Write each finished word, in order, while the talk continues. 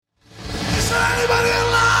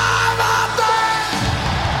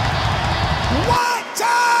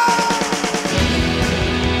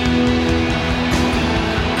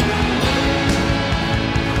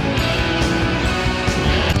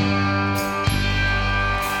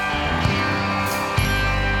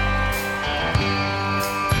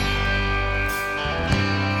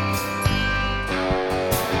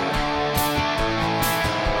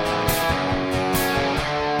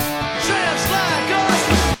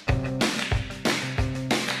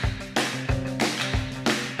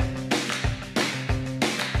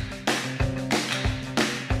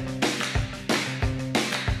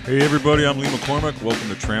Hey everybody, I'm Lee McCormick. Welcome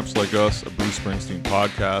to Tramps Like Us, a Bruce Springsteen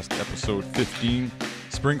podcast, episode 15,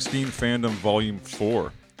 Springsteen Fandom Volume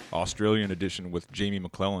 4, Australian edition with Jamie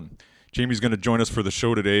McClellan. Jamie's going to join us for the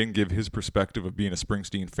show today and give his perspective of being a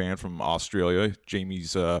Springsteen fan from Australia.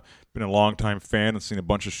 Jamie's been a longtime fan and seen a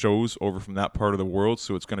bunch of shows over from that part of the world,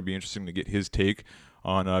 so it's going to be interesting to get his take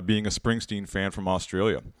on being a Springsteen fan from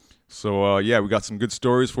Australia. So we got some good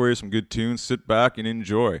stories for you, some good tunes. Sit back and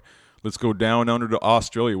enjoy. Let's go down under to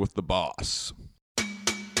Australia with the boss.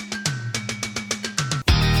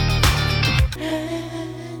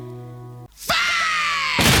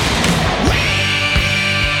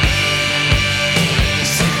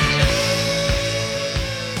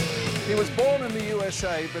 He was born in the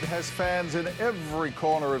USA but has fans in every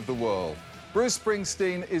corner of the world. Bruce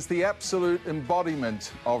Springsteen is the absolute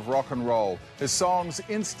embodiment of rock and roll. His songs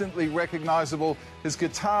instantly recognizable, his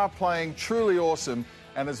guitar playing truly awesome,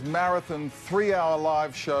 and his marathon 3-hour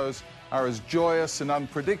live shows are as joyous and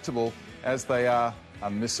unpredictable as they are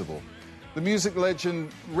unmissable. The music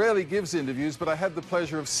legend rarely gives interviews, but I had the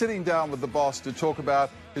pleasure of sitting down with the boss to talk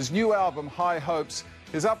about his new album, High Hopes,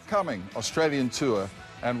 his upcoming Australian tour,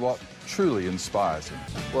 and what truly inspires him.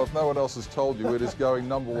 Well, if no one else has told you, it is going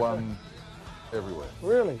number one everywhere.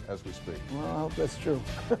 Really? As we speak. Well, I hope that's true.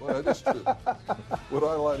 Well, it is true. Would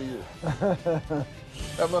I lie to you?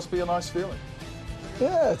 That must be a nice feeling.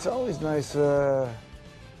 Yeah, it's always nice. You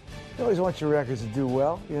always want your records to do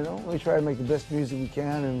well, you know. We try to make the best music we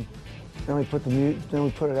can, and then we put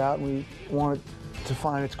it out, and we want it to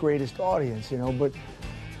find its greatest audience, you know. But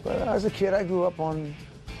as a kid, I grew up on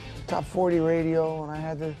top 40 radio, and I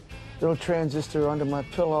had the little transistor under my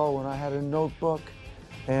pillow, and I had a notebook.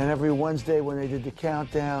 And every Wednesday when they did the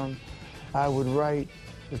countdown, I would write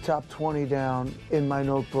the top 20 down in my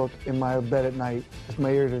notebook in my bed at night with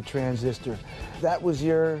my ear to the transistor. That was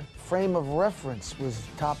your frame of reference, was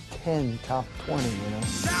top 10, top 20, you know?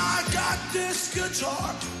 Now I got this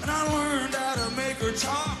guitar and I learned how to make her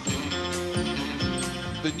talk.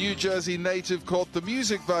 The New Jersey native caught the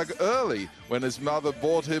music bug early when his mother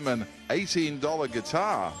bought him an $18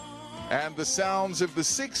 guitar. And the sounds of the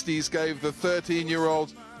 60s gave the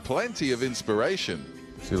 13-year-old plenty of inspiration.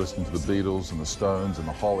 So you listened to the Beatles and the Stones and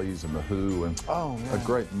the Hollies and the Who, and a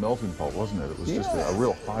great melting pot, wasn't it? It was just a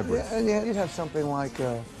real hybrid. Yeah, and you'd have something like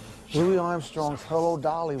Louis Armstrong's Hello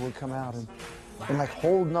Dolly would come out and like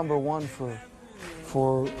hold number one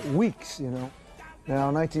for weeks, you know. Now,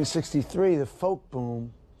 in 1963, the folk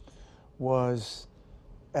boom was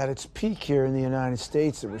at its peak here in the United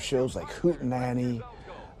States. There were shows like Hootenanny.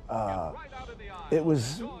 It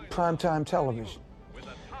was primetime television.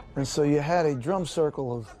 And so you had a drum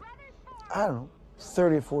circle of,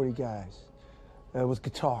 30 or 40 guys with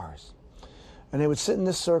guitars. And they would sit in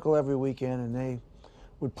this circle every weekend, and they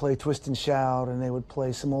would play Twist and Shout, and they would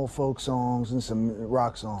play some old folk songs and some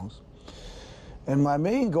rock songs. And my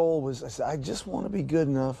main goal was, I said, I just want to be good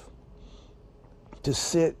enough to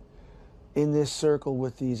sit in this circle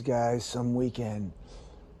with these guys some weekend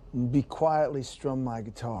and be quietly strum my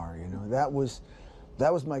guitar, you know. That was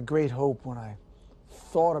my great hope when I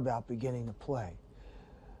thought about beginning to play.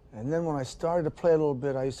 And then when I started to play a little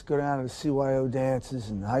bit, I used to go down to the CYO dances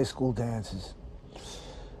and high school dances.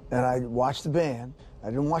 And I'd watch the band. I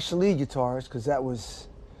didn't watch the lead guitarist because I was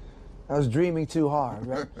dreaming too hard,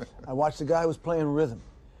 right? I watched the guy who was playing rhythm.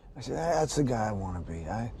 I said, that's the guy I want to be.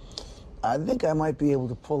 I think I might be able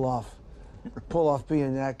to pull off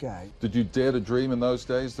being that guy. Did you dare to dream in those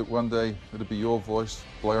days that one day it'd be your voice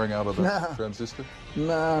blaring out of the transistor?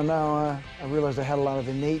 No. I realized I had a lot of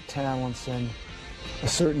innate talents and a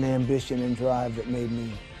certain ambition and drive that made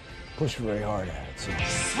me push very hard at it. So.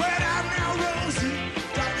 Sweat out now, Rosie.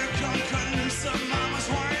 Dr. Come some mama's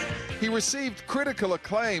wine. He received critical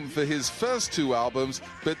acclaim for his first 2 albums,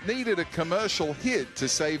 but needed a commercial hit to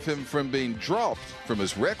save him from being dropped from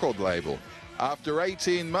his record label. After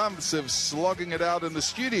 18 months of slogging it out in the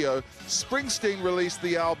studio, Springsteen released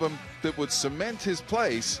the album that would cement his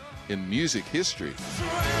place in music history.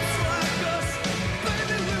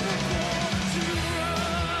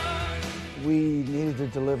 We needed to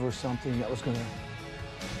deliver something that was going to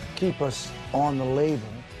keep us on the label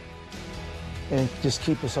and just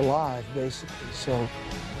keep us alive, basically. So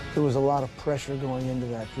there was a lot of pressure going into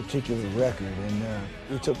that particular record, and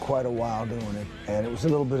it took quite a while doing it, and it was a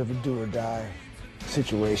little bit of a do-or-die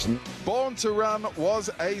situation. Born to Run was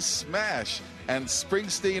a smash, and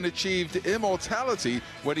Springsteen achieved immortality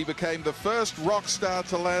when he became the first rock star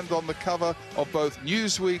to land on the cover of both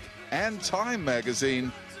Newsweek and Time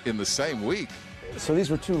magazine in the same week. So these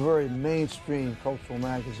were 2 very mainstream cultural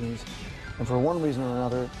magazines, and for one reason or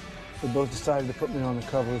another, they both decided to put me on the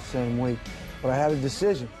cover the same week. But I had a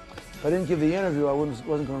decision. If I didn't give the interview, I wasn't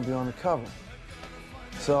going to be on the cover.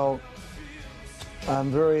 So I'm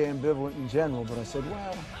very ambivalent in general, but I said,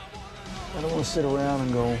 well, I don't want to sit around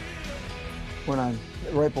and go, when I'm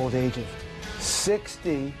at the ripe old age of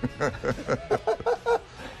 60,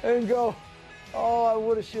 and go, oh, I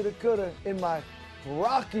woulda, shoulda, coulda, in my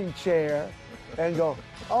rocking chair, and go,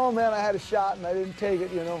 oh man, I had a shot and I didn't take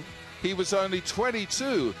it, you know. He was only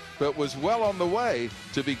 22, but was well on the way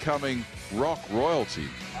to becoming rock royalty.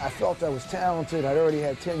 I felt I was talented. I'd already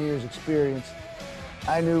had 10 years experience.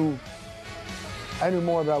 I knew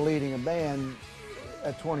more about leading a band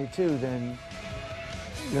at 22 than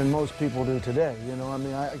most people do today, you know. I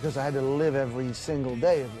mean, because I had to live every single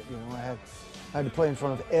day of it, you know. I had to play in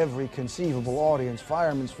front of every conceivable audience,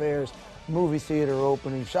 firemen's fairs, movie theater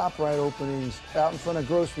openings, ShopRite openings, out in front of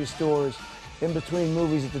grocery stores, in between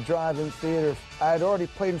movies at the drive-in theater. I had already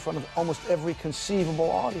played in front of almost every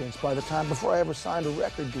conceivable audience by the time, before I ever signed a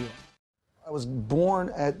record deal. I was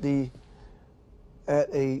born at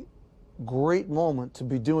a great moment to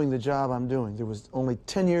be doing the job I'm doing. There was only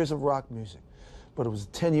 10 years of rock music, but it was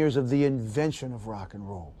 10 years of the invention of rock and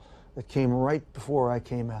roll that came right before I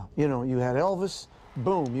came out. You know, you had Elvis,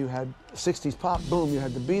 boom, you had 60s pop, boom, you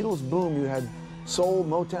had the Beatles, boom, you had soul,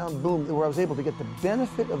 Motown, boom, where I was able to get the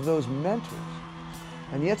benefit of those mentors,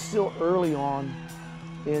 and yet still early on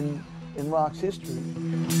in rock's history.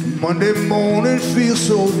 Monday morning feels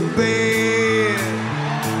so bad.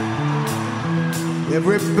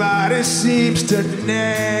 Everybody seems to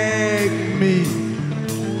nag me.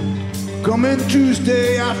 Coming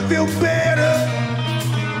Tuesday, I feel better.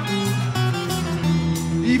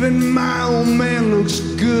 Even my old man looks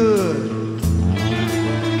good.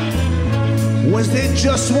 Wednesday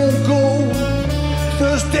just won't go.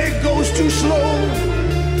 Thursday goes too slow.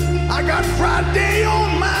 I got Friday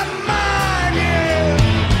on my mind, yeah.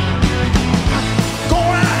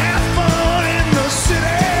 Gonna have fun in the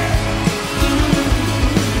city.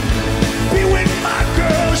 Be with my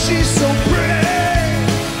girl, she's so pretty.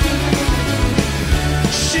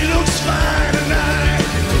 She looks fine tonight.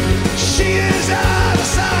 She is out of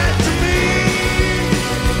sight to me.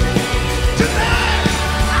 Tonight,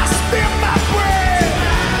 I spin my bread.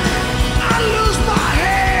 I lose my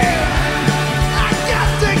head. I got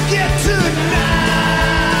to get tonight.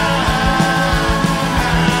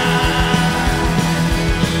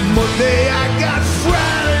 Monday, I got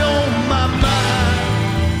Friday on my mind.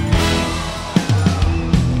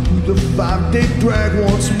 The 5-day drag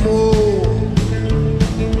once more.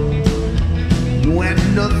 You ain't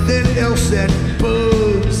nothing else that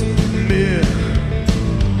bugs me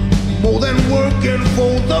more than working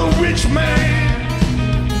for the rich man.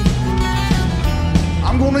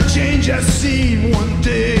 I'm gonna change that scene one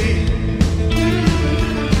day.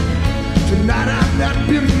 Tonight I've not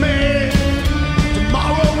been mad.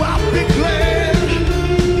 Tomorrow I'll be glad.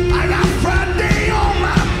 I got Friday on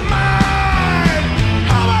my mind.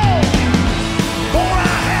 Come on, gonna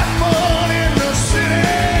have fun in the city.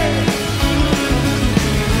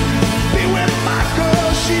 Be with my girl,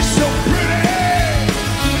 she's so pretty.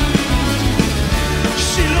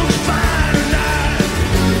 She looks fine tonight.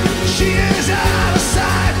 She is out of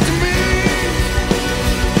sight to me.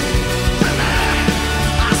 Tonight,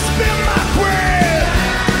 I spin my bread.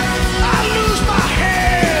 I lose my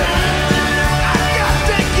head. I got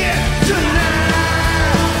to get tonight.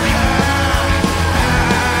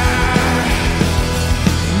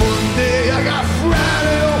 Monday, I got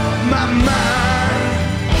Friday on my mind.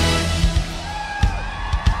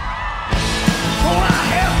 Gonna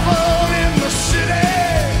have fun in the city.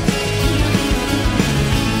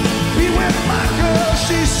 Be with my girl,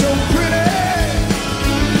 she's so pretty.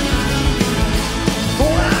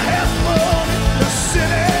 Gonna have fun in the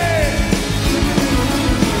city.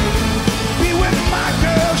 Be with my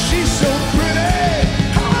girl, she's so pretty.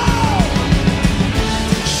 Come on,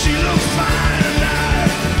 she looks fine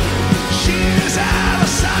tonight. She is out of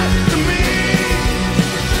sight to me.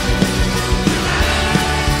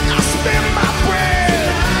 I spin my bread.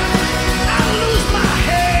 I lose my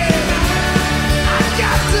head. I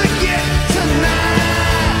got to get tonight.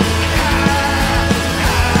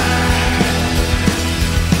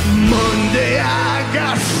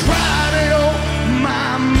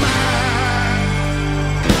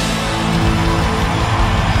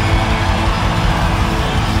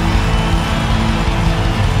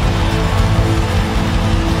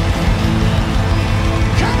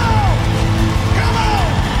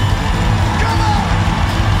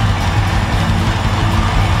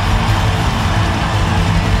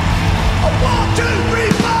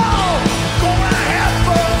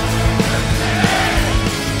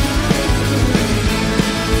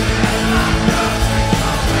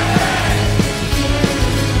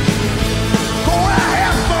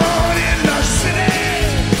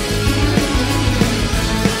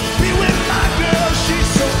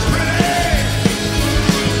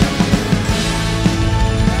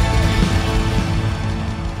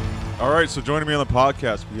 so joining me on the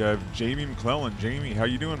podcast, we have Jamie McClellan. Jamie, how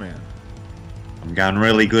you doing, man? I'm going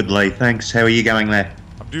really good, Lee. Thanks. How are you going there?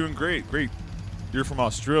 I'm doing great. You're from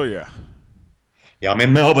Australia. Yeah, I'm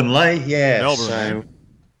in Melbourne, Lee. Yeah. Melbourne. So,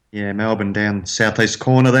 yeah, Melbourne down southeast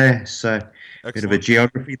corner there. So, Excellent. Bit of a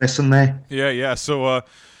geography lesson there. Yeah.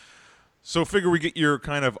 So figure we get your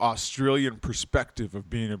kind of Australian perspective of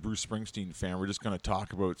being a Bruce Springsteen fan. We're just going to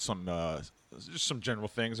talk about just some general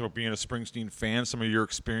things about being a Springsteen fan, some of your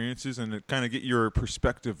experiences, and kind of get your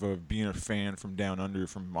perspective of being a fan from down under,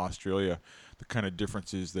 from Australia, the kind of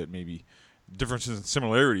differences and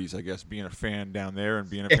similarities, I guess, being a fan down there and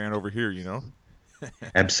being a fan over here, you know?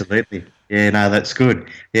 Absolutely. Yeah, no, that's good.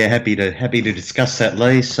 Yeah, happy to discuss that,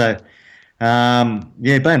 Lee. So,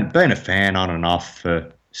 been a fan on and off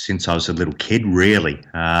since I was a little kid, really.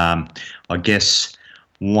 I guess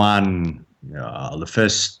the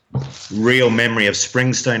first real memory of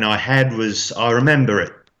Springsteen I had was, I remember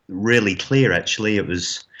it really clear, actually. It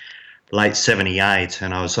was late 78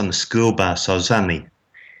 and I was on the school bus. I was only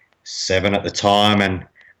 7 at the time, and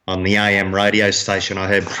on the AM radio station I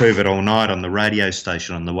heard Prove It All Night on the radio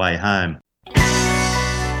station on the way home.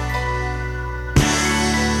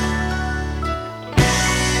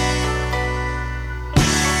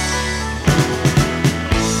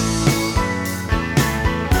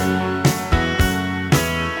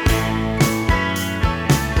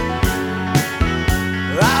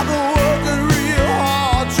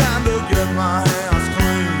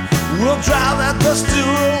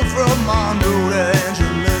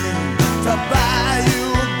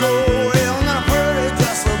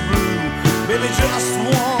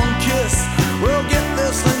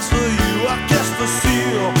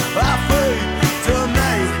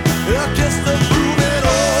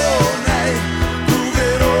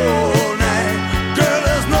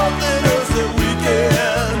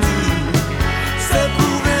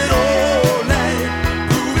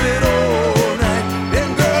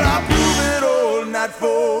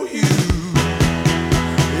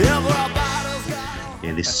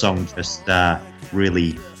 This song just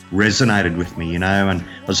really resonated with me, you know, and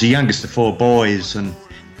I was the youngest of 4 boys, and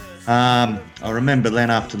I remember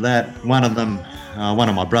then after that, one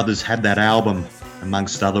of my brothers had that album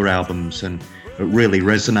amongst other albums, and it really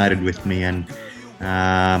resonated with me, and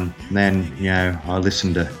then, you know, I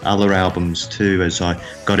listened to other albums too as I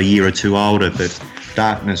got a year or 2 older, but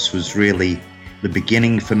Darkness was really the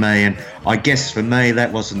beginning for me, and I guess for me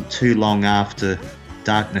that wasn't too long after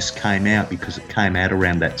Darkness came out, because it came out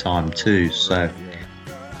around that time too. So,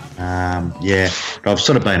 but I've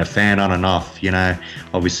sort of been a fan on and off, you know.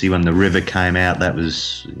 Obviously, when The River came out, that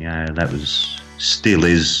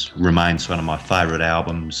remains one of my favourite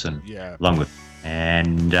albums, and along with,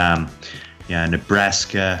 and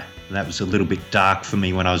Nebraska. That was a little bit dark for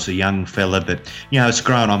me when I was a young fella, but you know, it's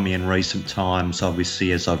grown on me in recent times,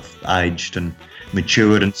 obviously, as I've aged and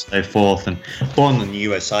matured and so forth. And Born in the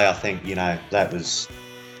USA, I think, you know, that was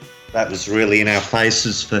really in our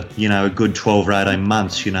faces for, you know, a good 12 or 18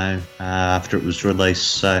 months, you know, after it was released.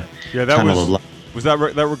 So yeah, that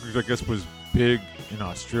record, I guess, was big in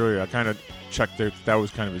Australia. I kind of checked that was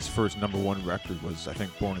kind of his first #1 record, was, I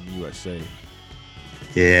think, Born in the USA.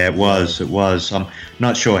 Yeah, it was. I'm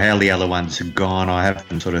not sure how the other ones have gone. I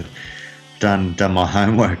haven't sort of done my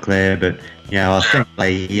homework there, but you know, I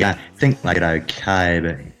think they did okay.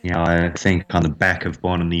 But you know, I think on the back of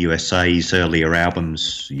Born in the USA, his earlier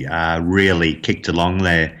albums really kicked along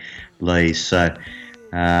there, Lee. So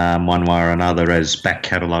one way or another, as back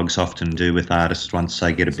catalogues often do with artists once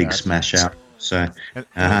they get a big smash out. So,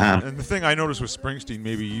 and the thing I noticed with Springsteen,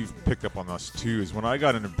 maybe you've picked up on this too, is when I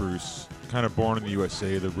got into Bruce, kind of Born in the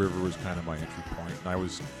USA, The River was kind of my entry point, and I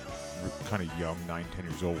was kind of young, 9, 10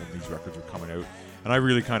 years old when these records were coming out, and I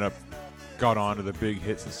really kind of got onto the big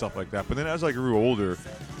hits and stuff like that. But then as I grew older,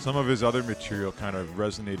 some of his other material kind of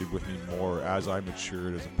resonated with me more as I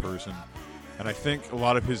matured as a person, and I think a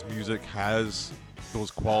lot of his music has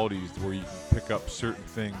those qualities where you can pick up certain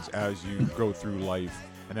things as you go through life.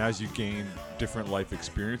 And as you gain different life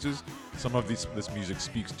experiences, some of this music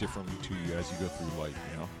speaks differently to you as you go through life,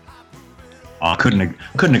 you know? I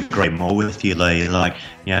couldn't agree more with you, Lee. Like,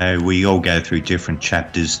 you know, we all go through different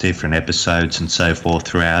chapters, different episodes and so forth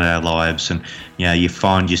throughout our lives. And, you know, you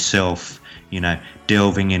find yourself, you know,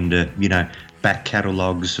 delving into, you know, back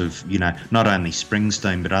catalogues of, you know, not only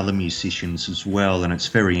Springsteen but other musicians as well. And it's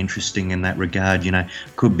very interesting in that regard, you know.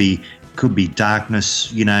 Could be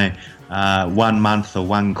Darkness, you know, 1 month or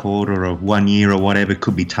 1 quarter or 1 year or whatever.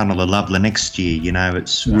 Could be Tunnel of Love the next year, you know.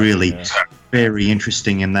 It's really very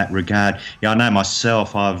interesting in that regard. Yeah, I know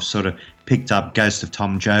myself, I've sort of picked up Ghost of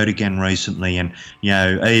Tom Joad again recently, and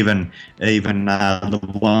even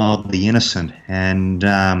The Wild, the Innocent, and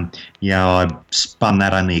I spun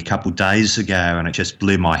that only a couple of days ago, and it just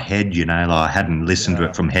blew my head. I hadn't listened to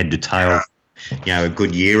it from head to tail. A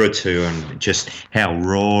good year or two, and just how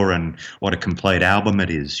raw and what a complete album it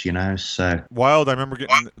is. So Wild. I remember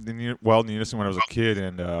getting Wild and the Innocent when I was a kid,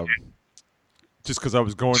 and just because I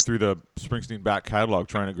was going through the Springsteen back catalog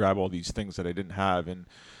trying to grab all these things that I didn't have, and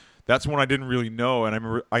that's one I didn't really know. And I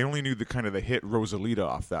remember I only knew the kind of the hit Rosalita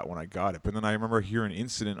off that when I got it, but then I remember hearing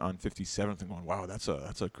Incident on 57th and going, "Wow, that's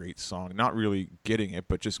a great song." Not really getting it,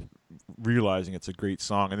 but just realizing it's a great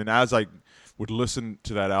song. And then as I would listen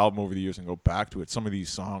to that album over the years and go back to it, some of these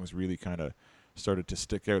songs really kind of started to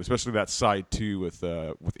stick out, especially that side 2 with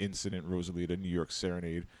Incident, Rosalita, New York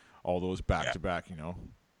Serenade, all those back to back.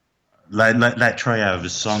 That trio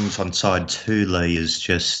of songs on side 2, Lee, is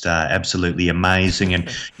just absolutely amazing. And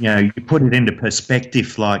you put it into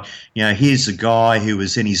perspective, like here's a guy who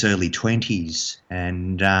was in his early 20s,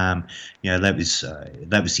 and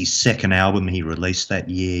that was his second album he released that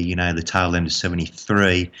year. The tail end of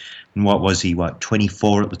 '73, and what was he?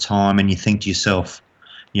 24 at the time? And you think to yourself,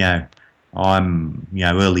 I'm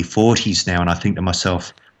early 40s now, and I think to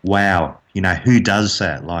myself, wow, who does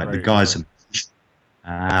that? Like right. The guy's a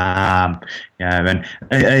and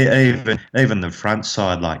even the front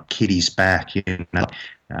side, like Kitty's Back,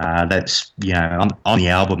 that's on the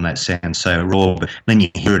album that sounds so raw, but then you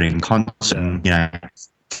hear it in concert, and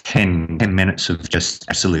 10 minutes of just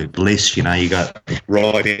absolute bliss. You got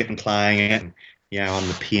Roy Benton playing it, on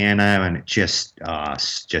the piano, and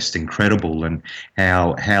it's just incredible, and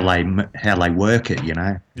how they work it.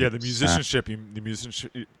 Yeah, the musicianship,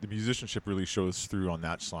 the musicianship really shows through on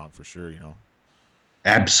that song for sure.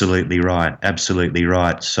 Absolutely right.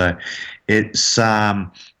 So it's his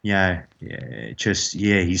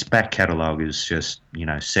back catalogue is just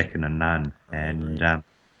second to none, and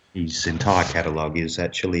his entire catalogue is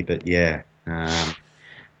actually. But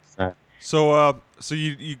so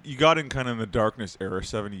you got in kind of in the Darkness era,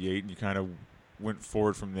 78, and you kind of went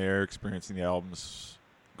forward from there, experiencing the albums,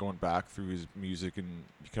 going back through his music and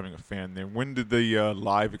becoming a fan there. When did the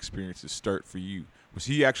live experiences start for you? Was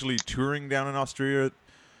he actually touring down in Australia?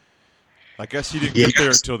 I guess he didn't get there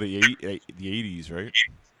until the 80s, right?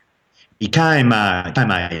 He came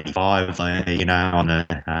 85, on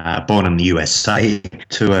the Born in the USA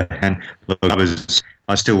tour, and look,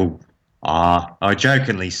 I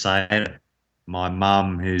jokingly say it. My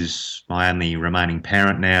mum, who's my only remaining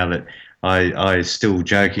parent now, that I still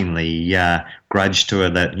jokingly grudge to her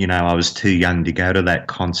that I was too young to go to that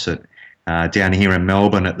concert. Down here in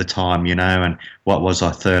Melbourne at the time, and what was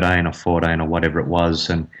I, 13 or 14 or whatever it was,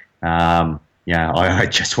 and I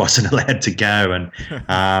just wasn't allowed to go. And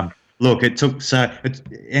look,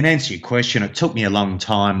 in answer to your question, it took me a long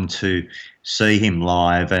time to see him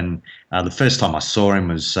live, and the first time I saw him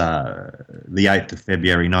was the 8th of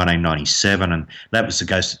February 1997, and that was the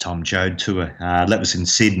Ghost of Tom Joad tour. That was in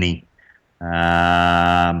Sydney.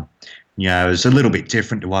 It was a little bit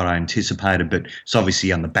different to what I anticipated, but it's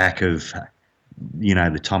obviously on the back of,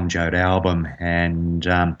 the Tom Joad album, and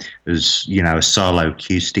it was, a solo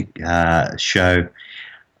acoustic show.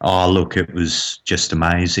 Oh, look, it was just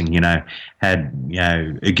amazing. Had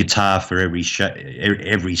a guitar for every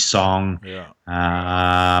song. Yeah.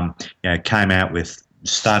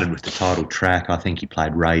 Started with the title track. I think he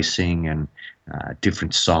played Racing and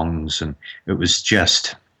different songs, and it was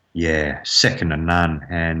just. Yeah, second to none,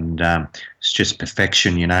 and it's just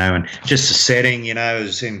perfection, and just the setting, it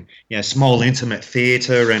was in small intimate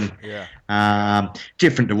theatre, and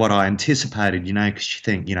different to what I anticipated, because you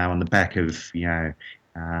think, on the back of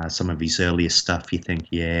some of his earlier stuff, you think,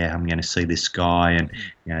 I'm going to see this guy, and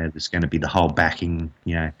there's going to be the whole backing,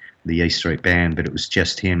 the E Street Band, but it was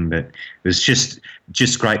just him. But it was just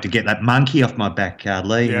great to get that monkey off my back,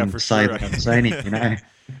 Lee, and say that I've seen him,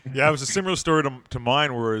 Yeah, it was a similar story to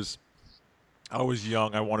mine, whereas I was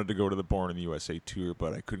young. I wanted to go to the Born in the USA tour,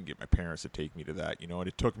 but I couldn't get my parents to take me to that, and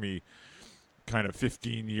it took me kind of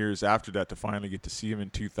 15 years after that to finally get to see him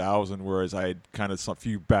in 2000, whereas I had kind of a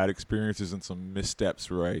few bad experiences and some missteps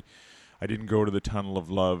where I didn't go to the Tunnel of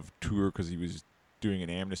Love tour because he was doing an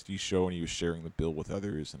Amnesty show and he was sharing the bill with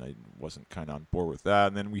others, and I wasn't kind of on board with that.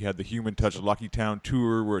 And then we had the Human Touch Lucky Town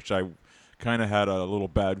tour, which I kind of had a little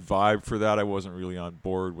bad vibe for that. I wasn't really on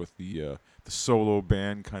board with the solo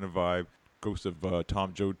band kind of vibe. Ghost of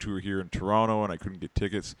Tom Joad tour here in Toronto, and I couldn't get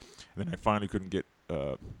tickets. And then I finally couldn't get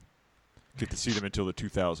to see them until the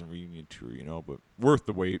 2000 reunion tour, but worth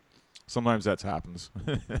the wait. Sometimes that happens.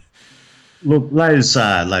 Look,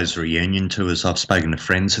 those reunion tours, I've spoken to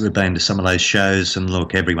friends who have been to some of those shows, and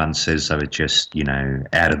look, everyone says they were just,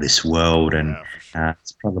 out of this world, and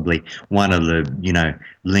it's probably one of the,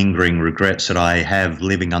 lingering regrets that I have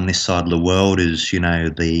living on this side of the world is,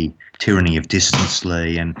 the tyranny of distance,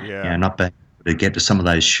 Lee, and not being able to get to some of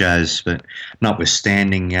those shows. But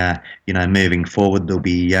notwithstanding, moving forward, there'll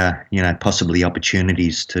be, possibly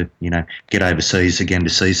opportunities to, get overseas again to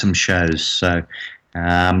see some shows. So.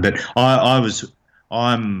 But I'm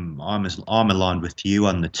aligned with you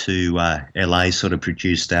on the two LA sort of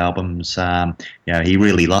produced albums. He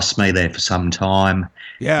really lost me there for some time.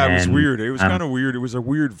 Yeah, it was weird. It was kind of weird. It was a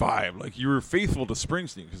weird vibe. Like, you were faithful to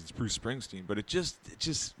Springsteen because it's Bruce Springsteen, but it just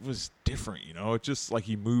was different. It just like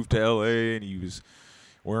he moved to LA and he was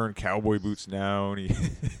wearing cowboy boots now, and he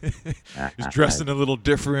was dressing a little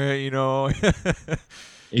different.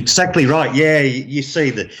 Exactly right. Yeah, you see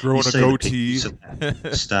the growing a goatee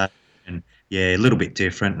stuff, and a little bit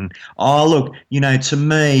different. And look, to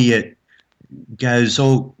me, it goes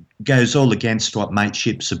all against what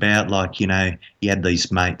mateship's about. Like, he had these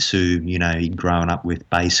mates who he'd grown up with,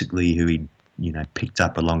 basically, who he'd picked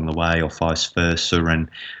up along the way, or vice versa.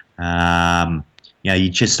 And you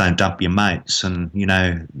just don't dump your mates, and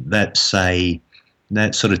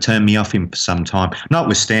that sort of turned me off him for some time.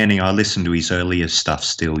 Notwithstanding, I listened to his earlier stuff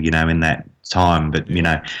still, in that time. But,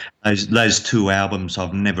 those two albums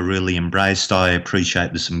I've never really embraced. I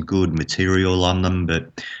appreciate there's some good material on them,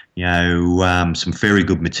 but, some very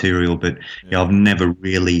good material. But I've never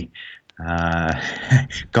really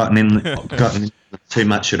gotten in too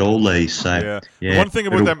much at all, Lee. So, The one thing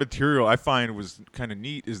about that material I find was kind of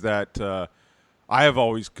neat is that I have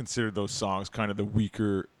always considered those songs kind of the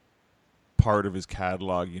weaker part of his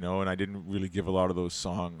catalog, and I didn't really give a lot of those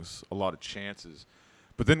songs a lot of chances.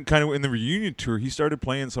 But then kind of in the reunion tour, he started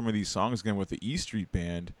playing some of these songs again with the E Street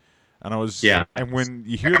Band, and and when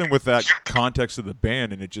you hear them with that context of the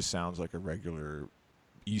band, and it just sounds like a regular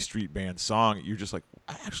E Street Band song, you're just like,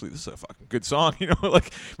 actually, this is a fucking good song,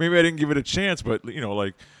 like maybe I didn't give it a chance, but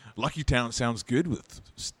like Lucky Town sounds good with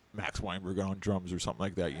Max Weinberg on drums or something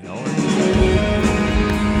like that,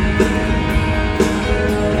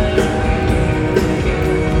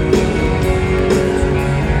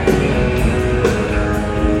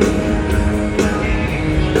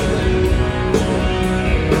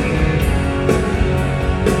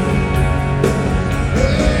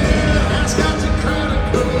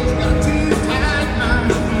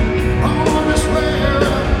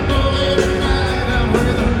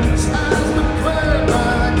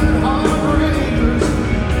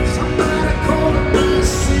 Somebody called my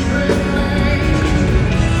secret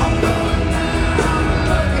name.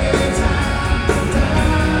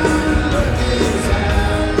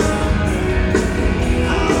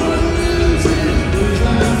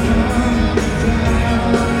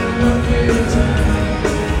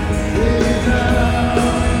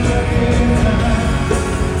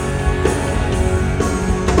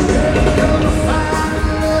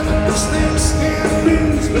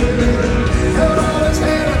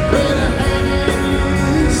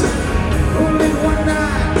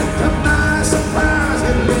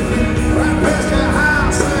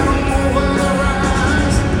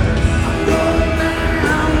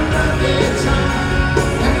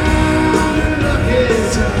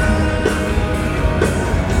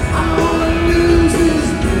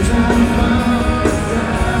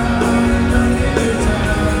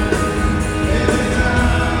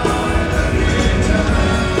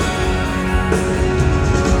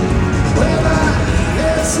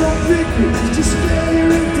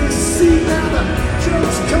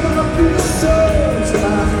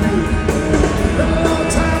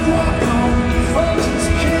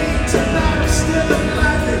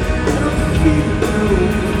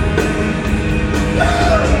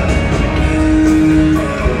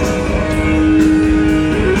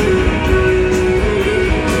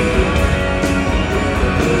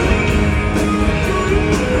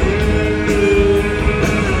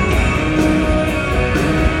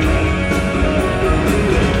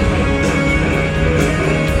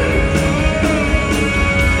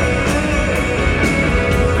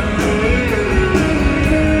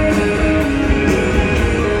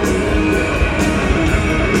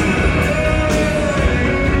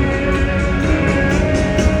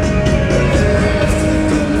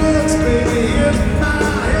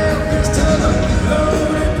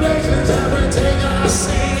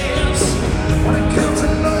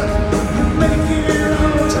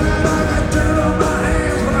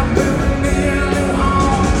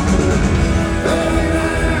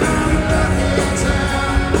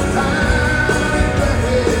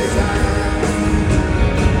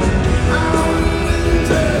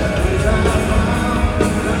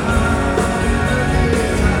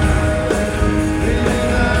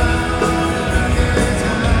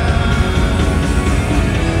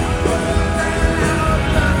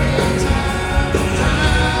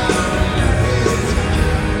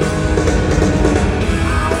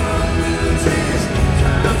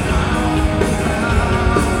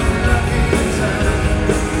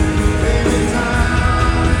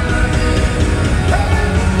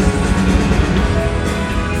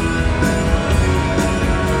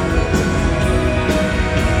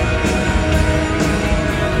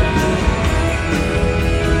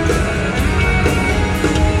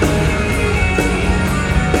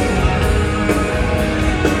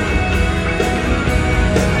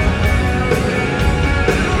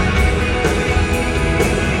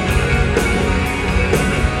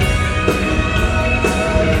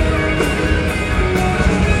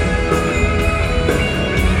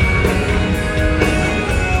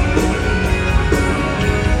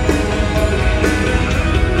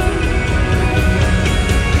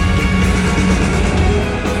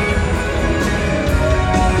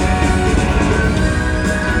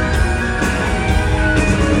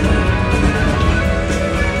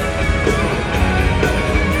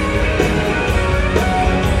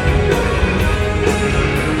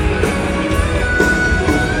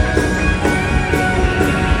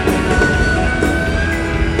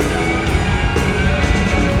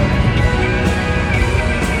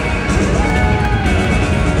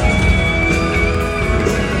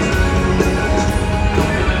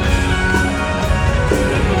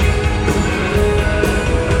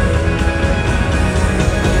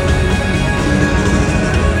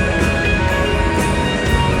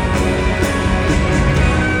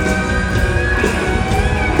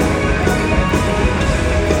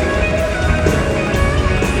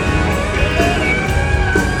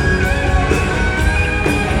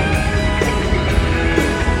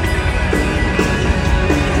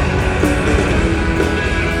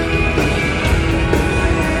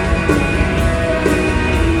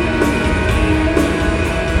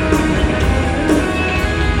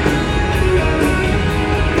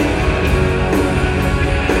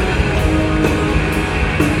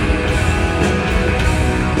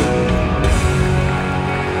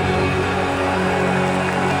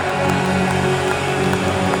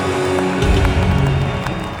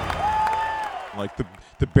 Like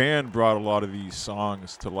the band brought a lot of these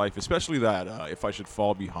songs to life, especially that "If I Should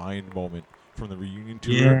Fall Behind" moment from the reunion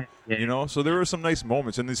tour. Yeah. You know, so there were some nice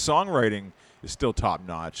moments, and the songwriting is still top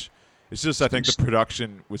notch. It's just I think the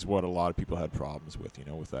production was what a lot of people had problems with, you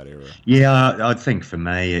know, with that era. Yeah, I think for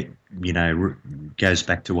me, it, you know, goes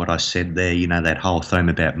back to what I said there, you know, that whole theme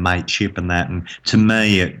about mateship and that. And to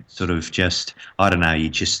me, it sort of just, I don't know, you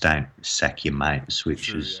just don't sack your mates, which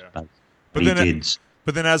Sure, is yeah. he did.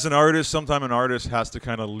 But then as an artist, sometimes an artist has to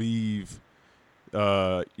kind of leave,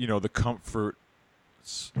 you know, the comfort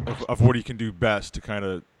of what he can do best to kind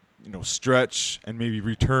of, you know, stretch and maybe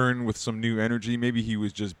return with some new energy. Maybe he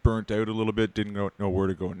was just burnt out a little bit, didn't know where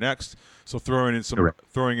to go next. So throwing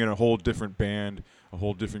in a whole different band, a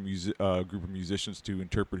whole different group of musicians to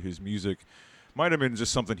interpret his music might have been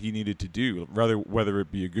just something he needed to do, whether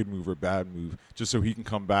it be a good move or a bad move, just so he can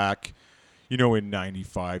come back, you know, in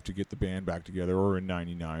 95 to get the band back together, or in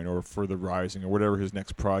 99, or for the Rising, or whatever his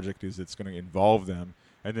next project is that's going to involve them,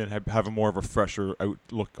 and then have a more of a fresher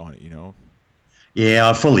outlook on it, you know? Yeah,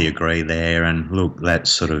 I fully agree there. And look,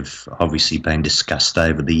 that's sort of obviously been discussed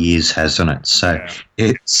over the years, hasn't it? So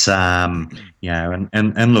it's, you know,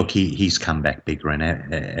 and look, he's come back bigger and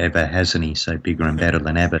ever, hasn't he? So bigger and better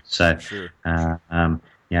than ever. So, Sure.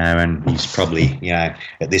 You know, and he's probably, you know,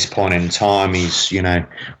 at this point in time, he's, you know,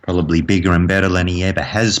 probably bigger and better than he ever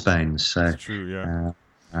has been. So, That's true, yeah.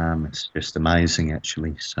 it's just amazing,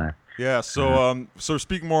 actually. So. Yeah, so so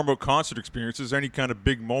speaking more about concert experiences, any kind of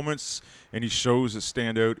big moments, any shows that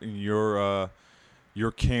stand out in your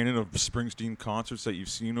canon of Springsteen concerts that you've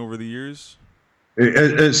seen over the years?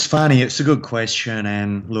 It's funny. It's a good question,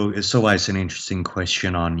 and look, it's always an interesting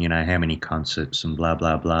question on, you know, how many concerts and blah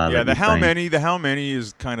blah blah. Yeah, the how many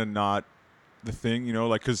is kind of not the thing, you know,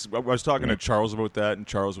 like, because I was talking to Charles about that, and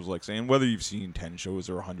Charles was like saying whether you've seen 10 shows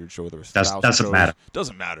or 100 shows or 1,000 doesn't shows, matter.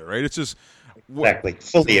 Doesn't matter, right? It's just Exactly.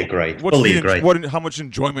 Fully agree. How much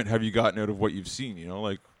enjoyment have you gotten out of what you've seen? You know,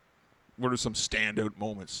 like, what are some standout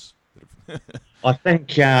moments? I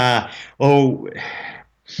think, I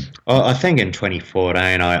think in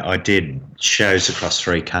 2014 I did shows across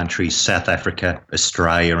 3 countries: South Africa,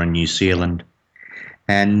 Australia, and New Zealand.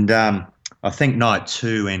 And I think night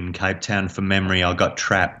 2 in Cape Town, from memory, I got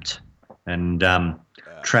Trapped, and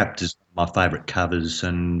Trapped is my favourite covers.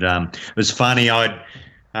 And it was funny. I'd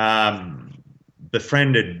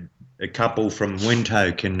befriended a couple from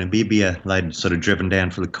Windhoek in Namibia. They'd sort of driven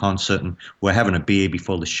down for the concert and were having a beer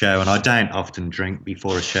before the show. And I don't often drink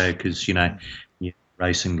before a show because, you know, you're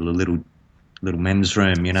racing to the little men's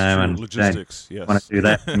room, you know, and logistics. Yes, want to do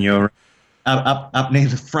that when you're up near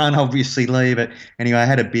the front, obviously. But anyway, I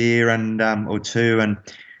had a beer and or two, and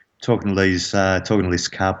talking to this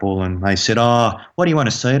couple, and they said, "Oh, what do you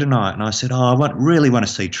want to see tonight?" And I said, "Oh, I really want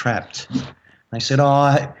to see Trapped." They said,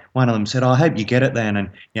 "Oh," one of them said, "I hope you get it then." And,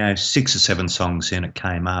 you know, 6 or 7 songs in, it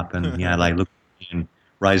came up, and, you know, they looked and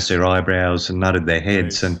raised their eyebrows and nodded their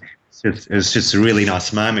heads. Nice. And it was just a really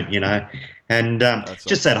nice moment, you know. And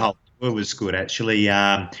just that whole tour was good, actually. You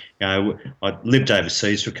know, I lived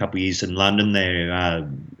overseas for a couple of years in London there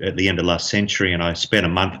at the end of last century, and I spent a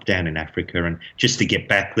month down in Africa. And just to get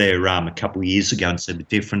back there a couple of years ago and see the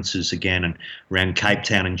differences again, and around Cape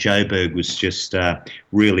Town and Joburg was just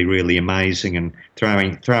really, really amazing. And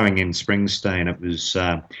throwing in Springsteen, it was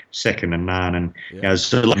second to none. And you know,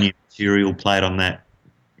 there's a lot of new material played on that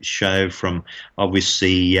show, from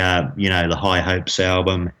obviously you know, the High Hopes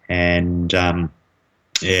album, and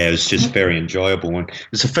yeah, it was just very enjoyable. And it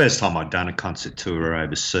was the first time I'd done a concert tour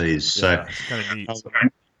overseas, so it's kind of neat.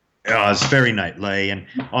 It was very neatly. And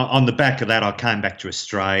on the back of that, I came back to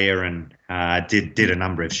Australia and did a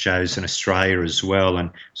number of shows in Australia as well,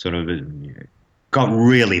 and sort of got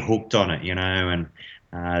really hooked on it, you know. And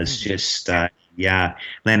it's just then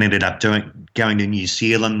ended up going to New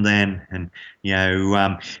Zealand then, and, you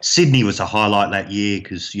know, Sydney was a highlight that year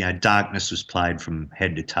because, you know, Darkness was played from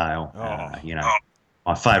head to tail. You know,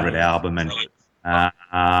 my favourite album. And you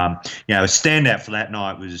know, a standout for that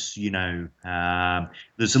night was, you know,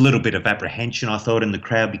 there's a little bit of apprehension, I thought, in the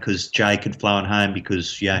crowd because Jake had flown home,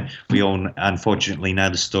 because, you know, we all unfortunately know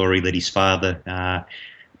the story that his father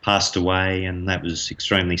passed away, and that was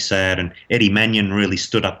extremely sad. And Eddie Mannion really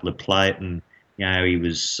stood up to the plate, and, you know, he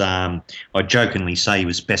was, I jokingly say he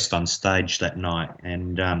was best on stage that night,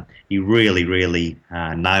 and he really, really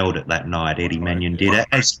nailed it that night. Eddie Mannion did,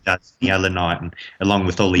 as he does the other night, and along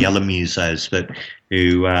with all the other musos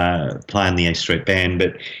who play in the E Street Band.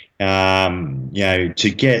 But you know, to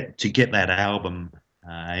get that album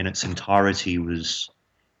in its entirety was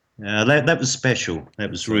that was special. That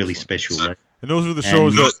was really special. And those are the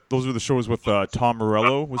shows with Tom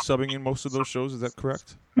Morello was subbing in most of those shows. Is that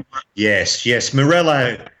correct? Yes.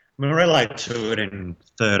 Morello toured in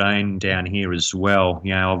 13 down here as well.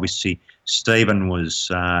 You know, obviously Stephen was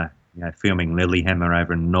filming Lilyhammer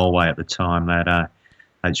over in Norway at the time, that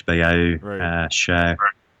HBO show,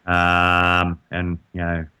 and you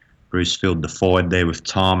know, Bruce filled the void there with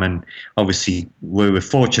Tom, and obviously we were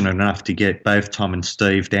fortunate enough to get both Tom and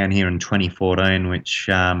Steve down here in 2014, which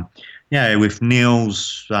with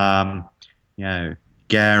Nils,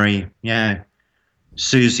 Gary,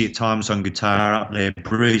 Susie at times on guitar up there,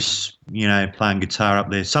 Bruce, playing guitar up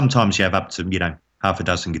there. Sometimes you have up to, half a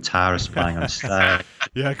dozen guitarists playing on stage.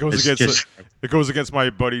 Yeah, it goes against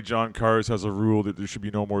my buddy John Cars has a rule that there should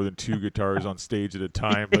be no more than 2 guitars on stage at a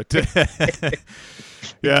time. But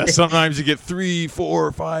yeah, sometimes you get 3,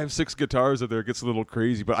 4, 5, 6 guitars up there. It gets a little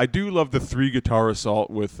crazy. But I do love the 3-guitar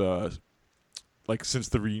assault with, since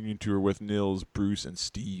the reunion tour with Nils, Bruce, and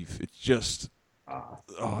Steve. It's just...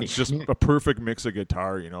 it's just a perfect mix of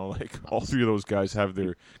guitar, like all 3 of those guys have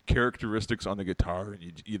their characteristics on the guitar,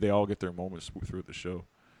 and they all get their moments throughout the show.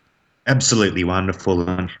 Absolutely wonderful.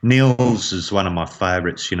 And Nils is one of my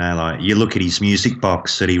favourites, like you look at his music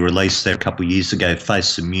box that he released there a couple of years ago,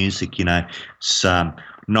 Face of Music, it's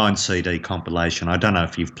 9 CD compilation. I don't know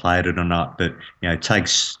if you've played it or not, but, it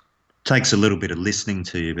takes a little bit of listening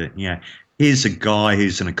to you, but, here's a guy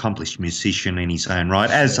who's an accomplished musician in his own right,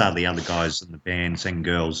 as are the other guys in the bands and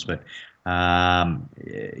girls. But,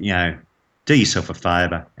 do yourself a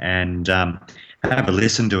favour and have a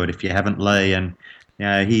listen to it if you haven't, Lee. And,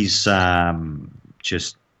 he's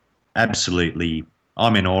just absolutely...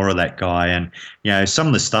 I'm in awe of that guy. And, some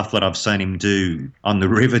of the stuff that I've seen him do on the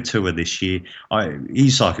River Tour this year,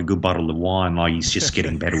 he's like a good bottle of wine. Like, he's just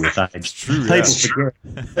getting better with age. It's true,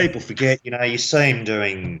 People forget, you see him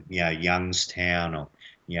doing, Youngstown or,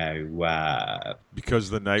 Because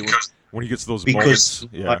the night when he gets those moments.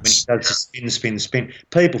 Yeah. Like when he does the spin.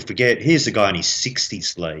 People forget, here's a guy in his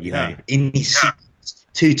 60s, Lee, in his 60s.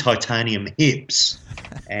 2 titanium hips.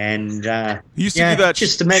 And, he used to do that.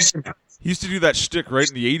 Just imagine... He used to do that shtick right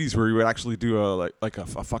in the 80s where he would actually do a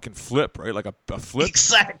fucking flip, right? Like a flip.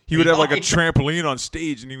 Exactly. He would have like a trampoline on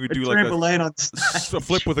stage, and he would do like a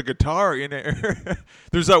flip with a guitar in there.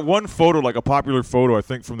 There's that one photo, like a popular photo, I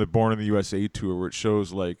think, from the Born in the USA tour, where it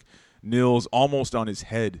shows like Nils almost on his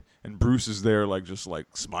head, and Bruce is there like just like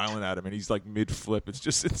smiling at him, and he's like mid-flip. It's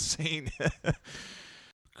just insane.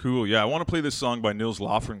 Cool. Yeah, I want to play this song by Nils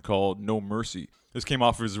Lofgren called No Mercy. This came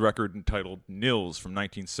off of his record entitled Nils from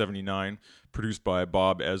 1979, produced by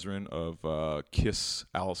Bob Ezrin of Kiss,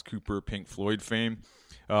 Alice Cooper, Pink Floyd fame.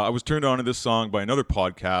 I was turned on to this song by another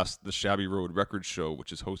podcast, The Shabby Road Records Show,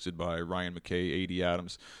 which is hosted by Ryan McKay, A.D.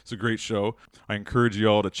 Adams. It's a great show. I encourage you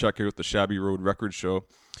all to check out The Shabby Road Records Show.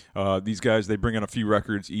 These guys, they bring in a few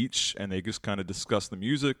records each, and they just kind of discuss the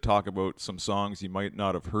music, talk about some songs you might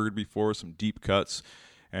not have heard before, some deep cuts.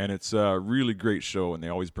 And it's a really great show, and they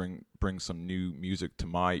always bring some new music to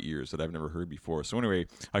my ears that I've never heard before. So anyway,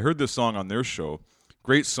 I heard this song on their show.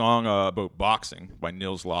 Great song about boxing by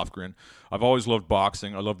Nils Lofgren. I've always loved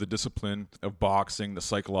boxing. I love the discipline of boxing, the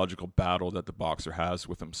psychological battle that the boxer has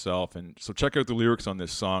with himself. And so check out the lyrics on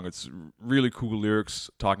this song. It's really cool lyrics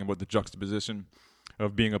talking about the juxtaposition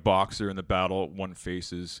of being a boxer and the battle one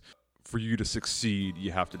faces. For you to succeed,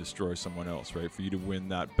 you have to destroy someone else, right? For you to win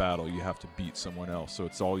that battle, you have to beat someone else. So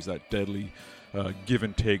it's always that deadly give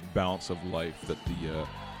and take balance of life that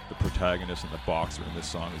the protagonist and the boxer in this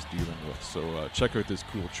song is dealing with. So check out this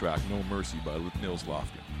cool track, No Mercy by Nils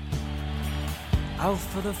Lofgren. Out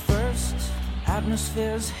for the first,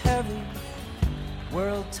 atmosphere's heavy,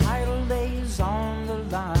 world title lays on the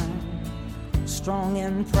line. Strong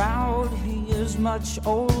and proud, he is much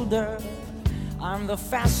older. I'm the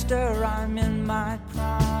faster, I'm in my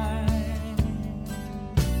prime.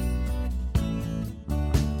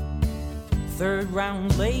 Third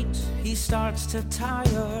round late, he starts to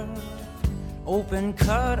tire. Open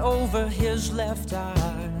cut over his left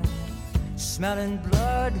eye. Smelling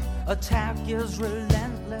blood, attack is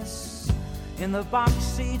relentless. In the box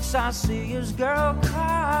seats, I see his girl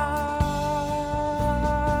cry.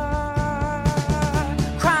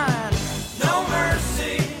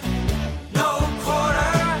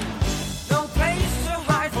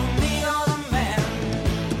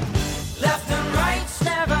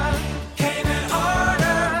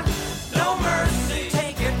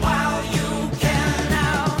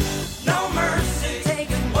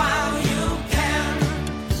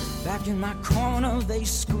 They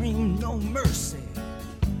scream no mercy.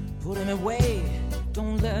 Put him away,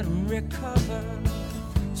 don't let him recover.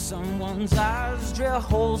 Someone's eyes drill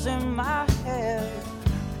holes in my head.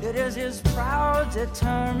 It is his proud,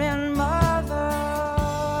 determined mother.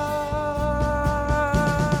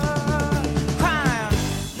 Crime,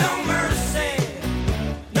 no mercy,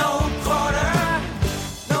 no quarter,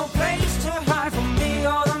 no place to hide from me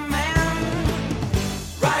or the man.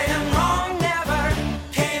 Right and wrong never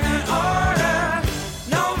came in order.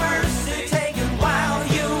 No mercy taken while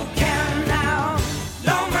you can now.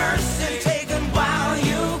 No mercy taken while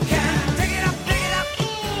you can. Dig it up, dig it up.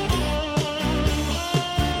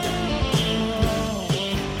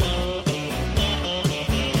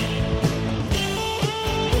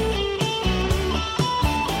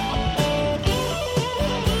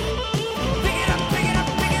 Pick it up, pick it up,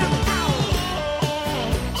 pick it up. Ow.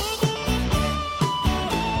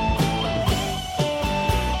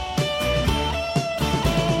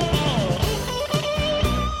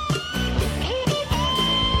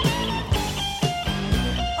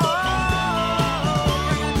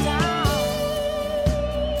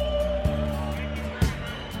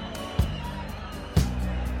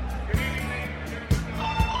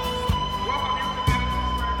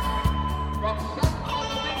 Oh,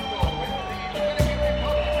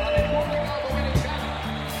 bring it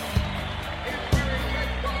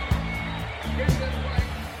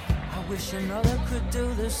down. I wish another could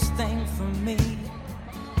do this thing for me.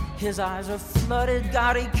 His eyes are flooded,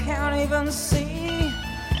 God, he can't even see.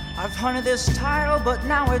 I've hunted this title, but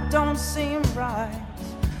now it don't seem right.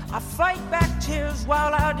 I fight back tears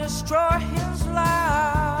while I destroy his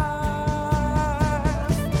life.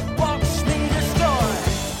 Watch me destroy.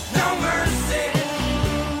 No mercy,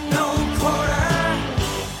 no quarter,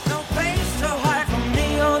 no place to hide from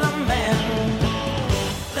me or the man.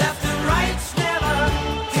 Left and rights never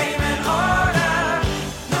came in order.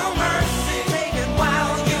 No mercy taken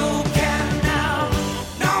while you can now.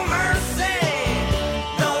 No mercy,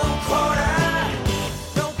 no quarter,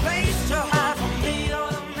 no place to hide from me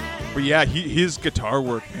or the man. But yeah, his guitar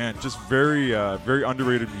work, man, just very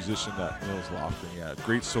underrated musician, that Nils Lofgren. Yeah,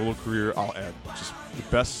 great solo career. I'll add just the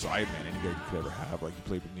best sideman any guy you could ever have. Like, he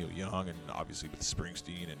played with Neil Young and obviously with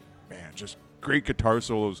Springsteen, and man, just great guitar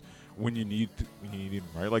solos when you need him,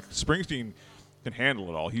 right? Like, Springsteen can handle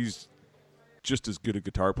it all. He's just as good a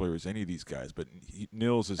guitar player as any of these guys, but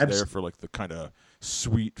Nils is there for like the kind of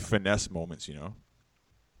sweet finesse moments, you know.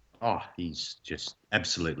 Oh, he's just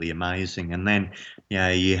absolutely amazing. And then,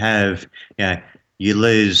 you have, you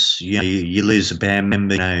lose a band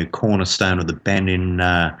member, cornerstone of the band in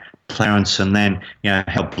Clarence, and then,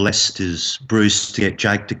 how blessed is Bruce to get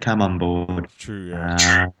Jake to come on board. True,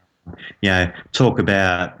 yeah. Talk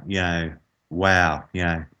about, wow,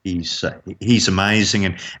 he's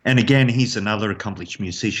amazing, and again, he's another accomplished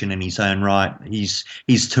musician in his own right. He's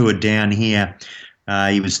toured down here.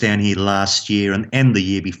 He was down here last year and the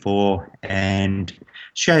year before, and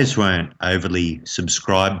shows weren't overly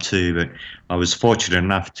subscribed to, but I was fortunate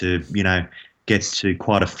enough to, get to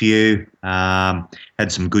quite a few, had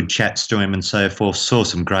some good chats to him and so forth, saw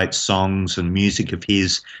some great songs and music of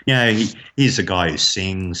his. He's a guy who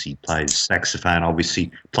sings, he plays saxophone, obviously,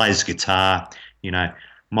 plays guitar,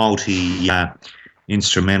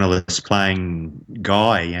 multi-instrumentalist playing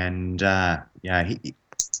guy, and,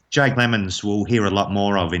 Jake Lemons will hear a lot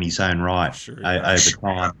more of in his own right over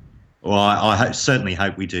time. Well, I certainly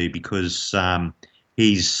hope we do, because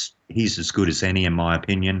he's as good as any, in my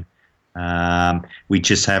opinion. We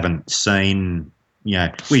just haven't seen,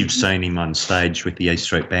 we've seen him on stage with the E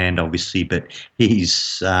Street Band, obviously, but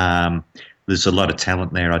there's a lot of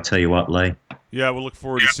talent there, I tell you what, Lee. Yeah, we'll look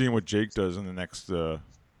forward to seeing what Jake does in the next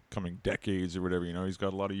coming decades or whatever. He's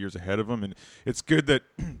got a lot of years ahead of him, and it's good that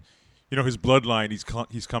his bloodline.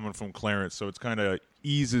 He's coming from Clarence, so it's kind of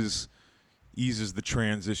eases the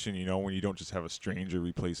transition. When you don't just have a stranger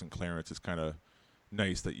replacing Clarence, it's kind of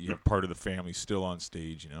nice that you have part of the family still on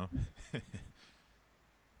stage.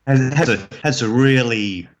 It has a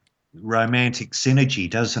really romantic synergy,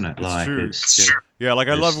 doesn't it? It's true. Yeah,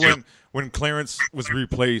 I love when Clarence was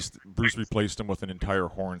replaced, Bruce replaced him with an entire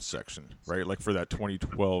horn section, right? Like for that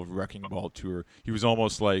 2012 Wrecking Ball tour, he was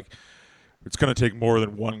almost like, it's going to take more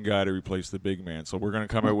than one guy to replace the big man, so we're going to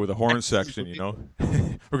come out with a horn section,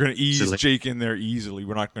 We're going to ease Jake in there easily.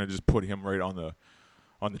 We're not going to just put him right on the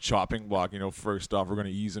chopping block, First off, we're going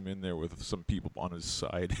to ease him in there with some people on his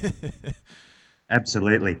side.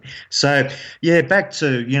 Absolutely. So, back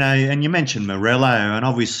to, and you mentioned Morello, and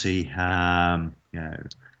obviously,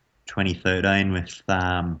 2013 with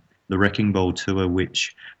the Wrecking Ball tour,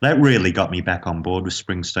 which that really got me back on board with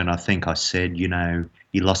Springsteen. I think I said, he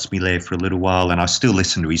lost me there for a little while, and I still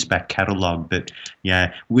listen to his back catalogue. But,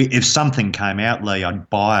 if something came out, Lee, I'd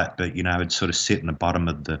buy it, but, it'd sort of sit in the bottom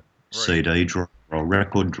of the CD drawer or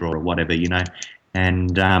record drawer or whatever,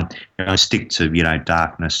 And I stick to,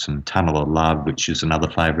 Darkness and Tunnel of Love, which is another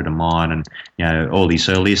favourite of mine, and, all his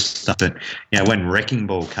earlier stuff. But, when Wrecking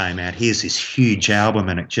Ball came out, here's this huge album,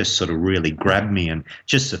 and it just sort of really grabbed me, and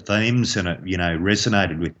just the themes in it,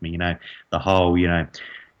 resonated with me, the whole,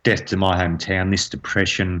 Death to My Hometown, This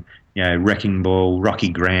Depression, Wrecking Ball, Rocky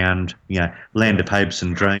Ground, Land of Hopes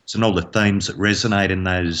and Dreams, and all the themes that resonate in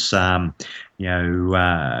those,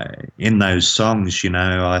 in those songs,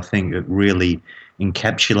 I think it really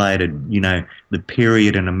encapsulated, the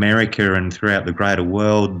period in America and throughout the greater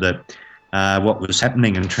world that what was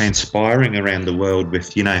happening and transpiring around the world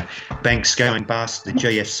with, banks going past the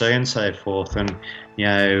GFC and so forth. And,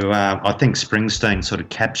 I think Springsteen sort of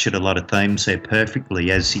captured a lot of themes there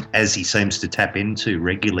perfectly, as he seems to tap into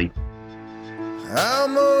regularly. I'll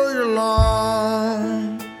mow your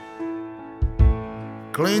lawn,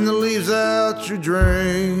 clean the leaves out your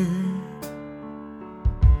drain,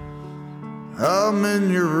 I'll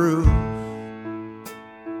mend your roof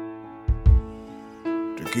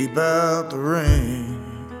to keep out the rain.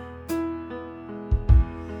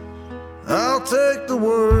 I'll take the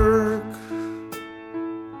work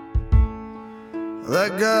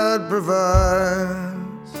that God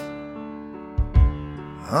provides.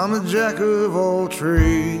 I'm a jack of all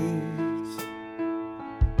trades,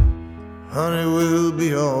 honey, we'll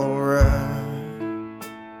be alright.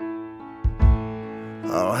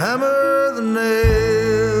 I'll hammer the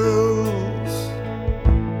nails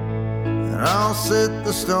and I'll set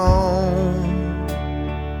the stone.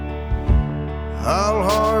 I'll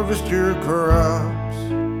harvest your crops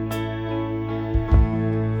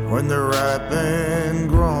when they're ripe and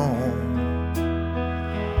grown.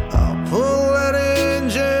 I'll pull that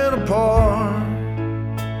engine apart,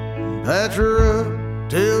 patch her up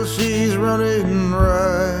till she's running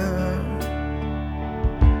right.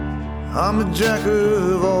 I'm a jack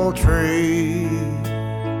of all trades,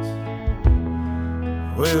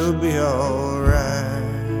 we'll be alright.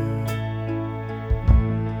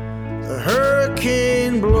 The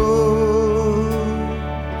hurricane blows,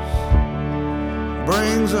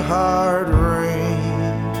 brings a hard rain.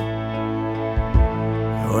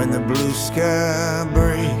 When the blue sky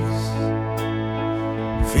breaks,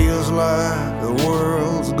 feels like the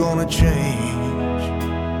world's gonna change.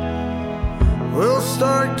 We'll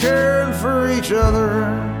start caring for each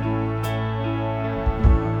other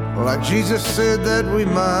like Jesus said that we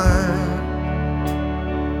might.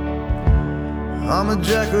 I'm a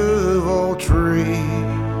jack of all trades,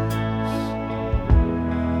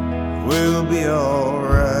 we'll be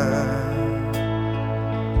alright.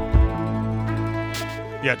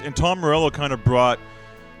 Yeah, and Tom Morello kind of brought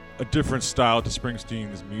a different style to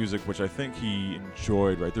Springsteen's music, which I think he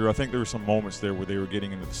enjoyed, right? I think there were some moments there where they were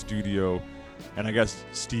getting into the studio, and I guess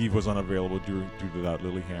Steve was unavailable due to that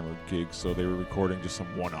Lilyhammer gig, so they were recording just some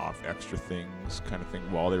one-off extra things kind of thing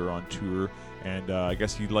while they were on tour. And I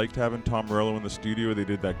guess he liked having Tom Morello in the studio. They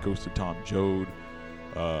did that Ghost of Tom Joad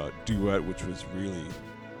duet, which was really,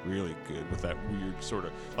 really good with that weird sort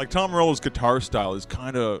of... Like, Tom Morello's guitar style is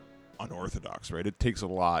kind of unorthodox, right? It takes a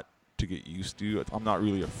lot to get used to. I'm not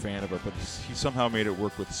really a fan of it, but he somehow made it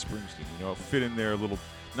work with Springsteen, fit in there a little...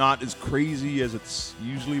 Not as crazy as it's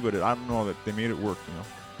usually, but I don't know, that they made it work,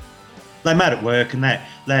 They made it work, and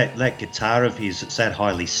that guitar of his, it's that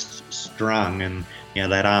highly strung, and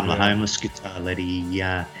that Arm the Homeless guitar that he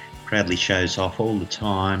proudly shows off all the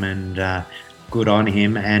time, and good on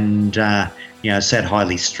him. And it's that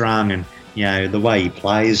highly strung, and the way he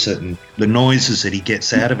plays it, and the noises that he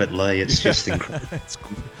gets out of it, Lee, it's just incredible. It's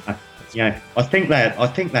cool. I think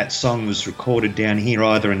that song was recorded down here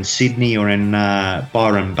either in Sydney or in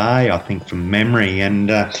Byron Bay, I think, from memory.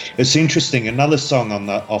 And it's interesting, another song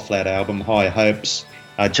off that album, High Hopes,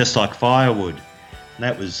 Just Like Firewood. And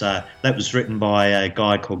that was written by a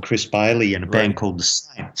guy called Chris Bailey and a band called The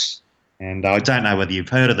Saints. And I don't know whether you've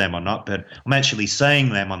heard of them or not, but I'm actually seeing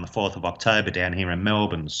them on the 4th of October down here in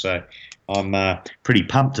Melbourne. So I'm pretty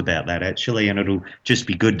pumped about that, actually, and it'll just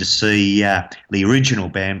be good to see the original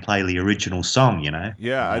band play the original song,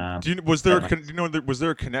 Yeah. Was there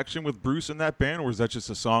a connection with Bruce in that band, or was that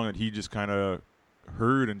just a song that he just kind of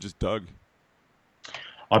heard and just dug?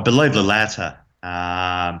 I believe the latter.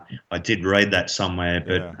 I did read that somewhere,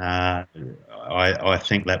 but I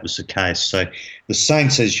think that was the case. So the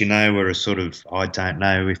Saints, as you know, were a sort of, I don't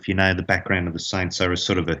know if you know the background of the Saints, they were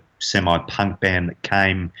sort of a semi-punk band that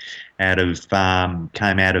came out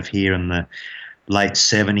of here in the late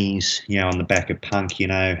 70s, on the back of punk,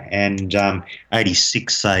 and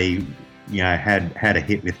 86 they, had a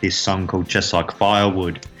hit with this song called Just Like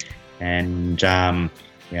Firewood, and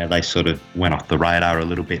they sort of went off the radar a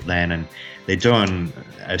little bit then, and they're doing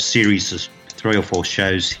a series of 3 or 4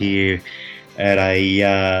 shows here at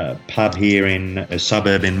a pub here in a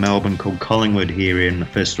suburb in Melbourne called Collingwood here in the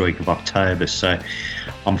first week of October. So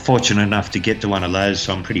I'm fortunate enough to get to one of those,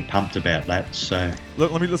 so I'm pretty pumped about that. So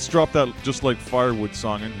let's drop that Just Like Firewood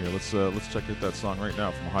song in here. Let's check out that song right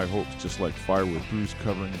now from High Hopes, Just Like Firewood. Bruce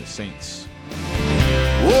covering the Saints.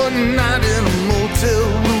 One night in a motel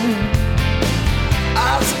room,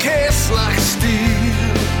 I was cast like steel.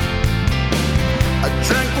 I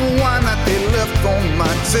drank the wine that they left on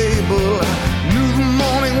my table. I knew the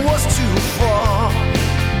morning was too far.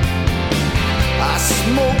 I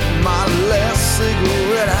smoked my last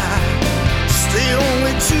cigarette. I stayed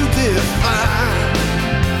only to define.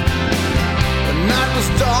 The night was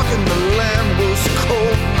dark and the land was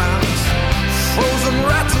cold. And I was frozen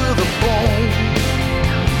right to the bone.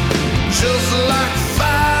 Just like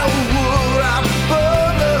firewood, I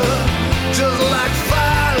burn up. Just like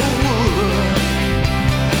firewood.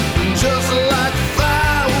 Just like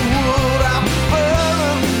firewood, I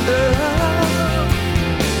burn up.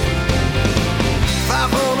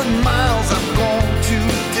 500 miles I've gone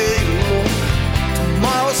today, Lord.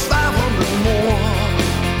 Tomorrow's 500 more.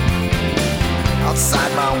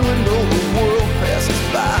 Outside my window, the world passes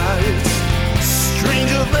by. It's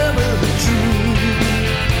stranger than a dream.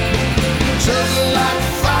 Just like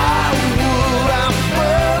firewood, I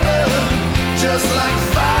burn up. Just like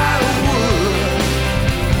firewood.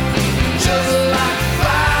 Just like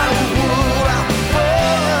firewood, I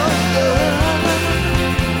burn up.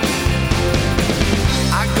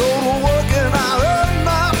 I go to work and I earn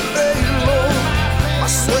my pay, Lord. My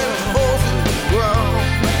sweat falls to the ground.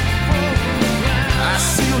 I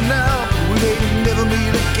see you now, we ain't never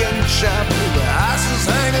meet again, child. The ice is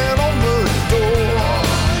hanging on the door.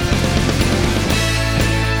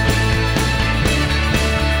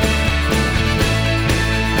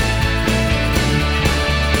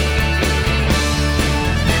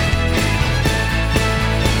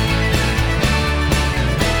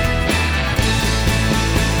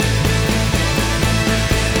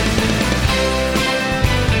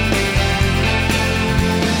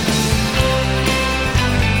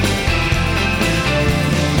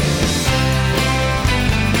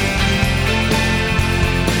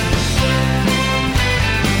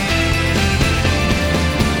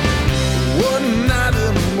 One night in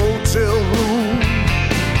a motel room,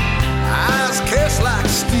 eyes cast like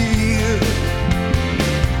steel.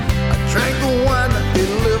 I drank the wine that they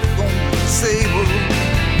left on the table.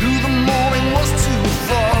 Knew the morning was too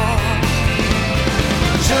far.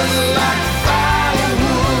 Just like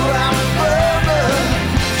firewood, I burn up.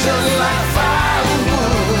 Just like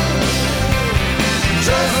firewood.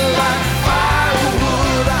 Just like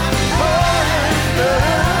firewood, I burn up.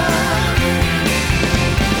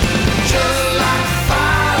 Just like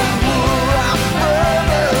firewood, I burn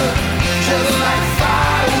up. Just like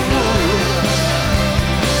firewood.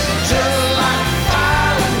 Just like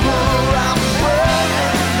firewood, I burn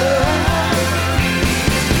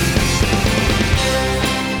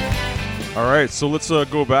up. All right, so let's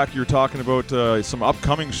go back. You're talking about some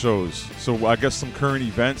upcoming shows. So I guess some current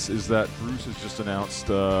events is that Bruce has just announced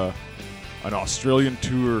an Australian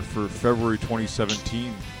tour for February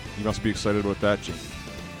 2017. You must be excited about that, Jim.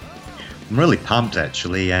 I'm really pumped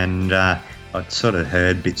actually, and I'd sort of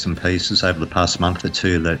heard bits and pieces over the past month or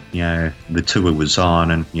two that, you know, the tour was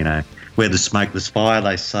on, and, you know, where the smoke there's fire,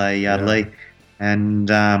 they say, Lee. And,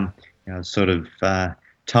 you know, sort of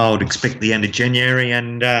told expect the end of January,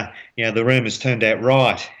 and, you know, the rumours turned out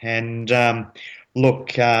right. And,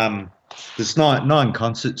 look, there's nine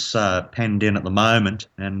concerts penned in at the moment,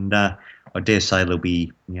 and I dare say there'll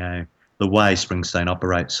be, you know, the way Springsteen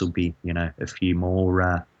operates will be, you know, a few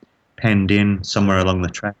more penned in somewhere along the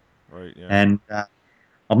track. Right, yeah. And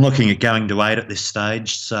I'm looking at going to 8 at this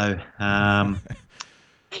stage, so yeah.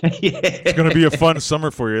 It's going to be a fun summer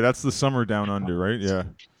for you. That's the summer down under, right? Yeah.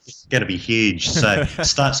 It's going to be huge. So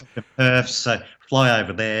starts with Perth, so fly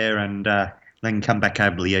over there, and then come back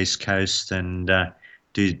over to the East Coast and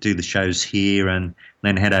do the shows here, and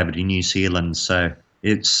then head over to New Zealand. So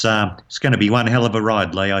it's going to be one hell of a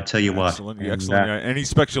ride, Lee, I tell you what. Excellent. Any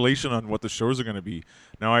speculation on what the shows are going to be?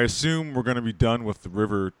 Now, I assume we're going to be done with the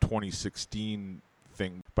River 2016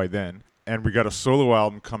 thing by then, and we got a solo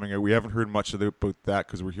album coming out. We haven't heard much about that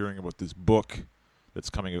because we're hearing about this book that's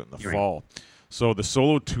coming out in the fall. So the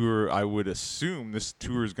solo tour, I would assume this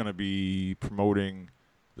tour is going to be promoting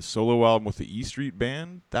the solo album with the E Street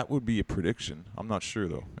Band. That would be a prediction. I'm not sure,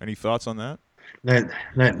 though. Any thoughts on that?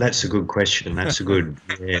 That's a good question. That's a good,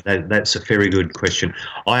 that's a very good question.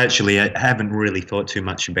 I actually haven't really thought too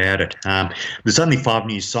much about it. There's only 5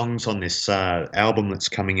 new songs on this album that's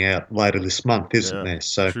coming out later this month, isn't there?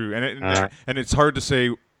 So true, and it's hard to say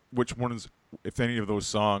which ones, if any of those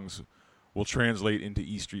songs, will translate into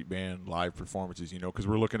E Street Band live performances. Because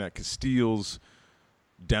we're looking at Castile's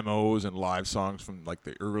demos and live songs from like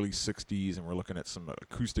the early 60s, and we're looking at some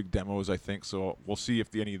acoustic demos, I think. So we'll see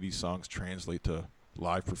if any of these songs translate to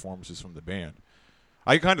live performances from the band.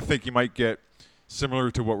 I kind of think you might get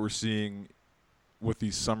similar to what we're seeing with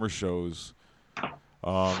these summer shows,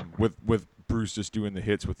 with Bruce just doing the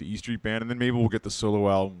hits with the E Street Band, and then maybe we'll get the solo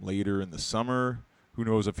album later in the summer. Who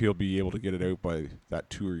knows if he'll be able to get it out by that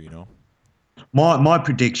tour, My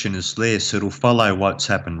prediction is this: it'll follow what's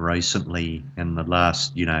happened recently in the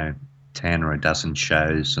last, 10 or a dozen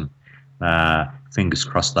shows, and fingers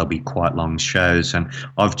crossed they'll be quite long shows. And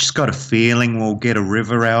I've just got a feeling we'll get a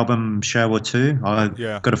River album show or two. I've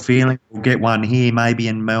got a feeling we'll get one here, maybe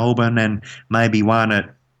in Melbourne, and maybe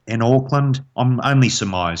one in Auckland. I'm only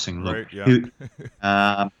surmising. Look, right,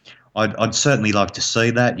 yeah. I'd certainly like to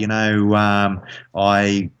see that.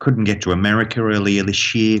 I couldn't get to America earlier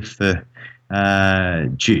this year for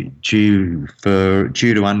due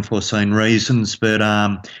to unforeseen reasons, but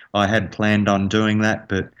I had planned on doing that,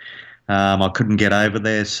 but I couldn't get over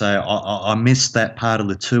there, so I missed that part of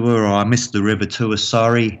the tour, or I missed the River tour,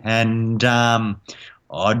 sorry, and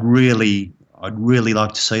I'd really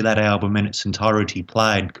like to see that album in its entirety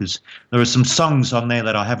played, because there are some songs on there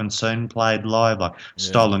that I haven't seen played live, like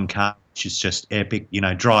Stolen Car, which is just epic,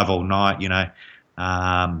 Drive All Night,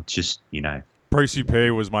 Price You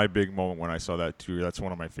Pay was my big moment when I saw that tour. That's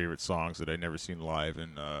one of my favorite songs that I'd never seen live,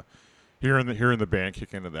 and hearing the band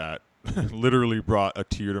kick into that literally brought a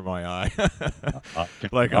tear to my eye.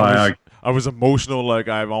 Like I was emotional, like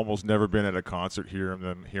I've almost never been at a concert hearing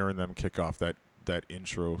them kick off that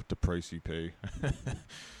intro to Price You Pay.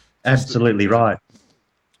 Absolutely right.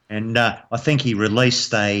 And I think he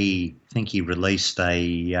released a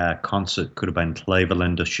concert, could have been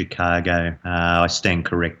Cleveland or Chicago. I stand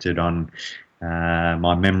corrected on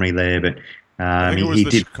my memory there, but I think it was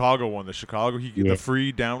the Chicago one. The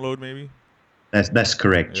free download, maybe. That's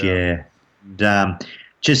correct. Yeah. And,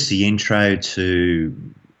 just the intro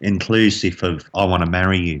to Inclusive of I Want to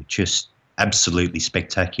Marry You, just absolutely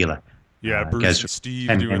spectacular. Yeah, Bruce and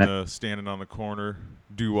Steve doing the standing on the corner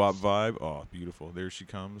doo-wop vibe. Oh, beautiful. There she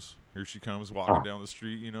comes. Here she comes walking down the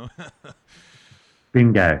street,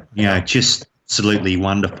 Bingo. Just absolutely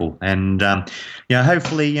wonderful. And,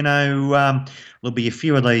 hopefully, there'll be a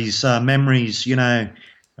few of these memories,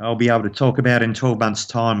 I'll be able to talk about in 12 months'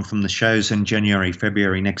 time from the shows in January,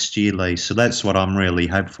 February next year, Lee. So that's what I'm really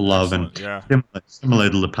hopeful of. And similar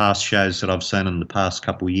to the past shows that I've seen in the past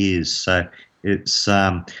couple of years. So it's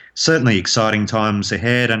certainly exciting times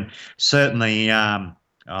ahead, and certainly I'm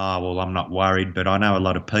not worried, but I know a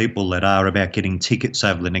lot of people that are about getting tickets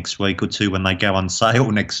over the next week or two when they go on sale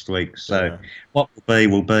next week. So what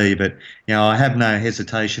will be. But, I have no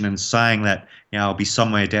hesitation in saying that, I'll be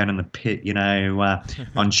somewhere down in the pit,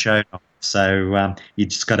 on show night. So you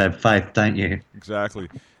just got to have faith, don't you? Exactly.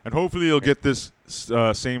 And hopefully you'll get this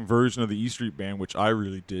same version of the E Street Band, which I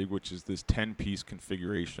really dig, which is this 10-piece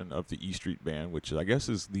configuration of the E Street Band, which I guess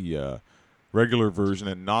is the regular version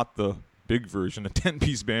and not the big version, a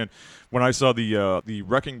 10-piece band. When I saw the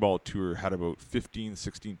Wrecking Ball tour had about 15,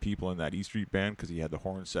 16 people in that E Street Band, because he had the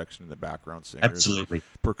horn section in the background singers, absolutely,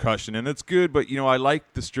 percussion, and it's good. But I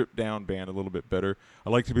like the stripped down band a little bit better. I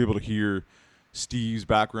like to be able to hear Steve's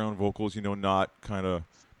background vocals, not kind of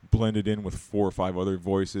blended in with 4 or 5 other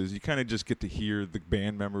voices. You kind of just get to hear the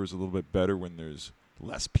band members a little bit better when there's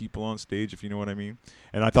less people on stage, if you know what I mean.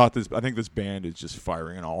 And I think this band is just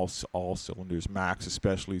firing on all cylinders. Max,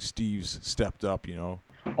 especially, Steve's stepped up.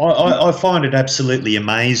 I find it absolutely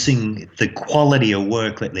amazing, the quality of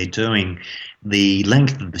work that they're doing, the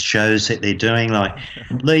length of the shows that they're doing. Like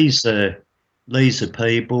these are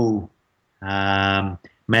people,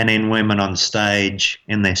 men and women on stage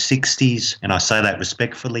in their 60s, and I say that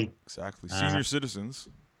respectfully. Exactly, senior citizens.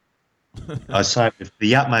 I say with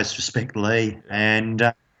the utmost respect, Lee.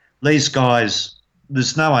 And these guys,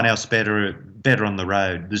 there's no one else better on the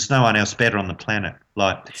road. There's no one else better on the planet.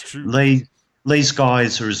 Like these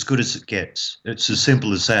guys are as good as it gets. It's as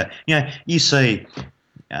simple as that. You see,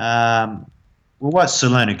 what's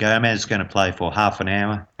Selena Gomez going to play for? Half an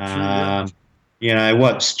hour.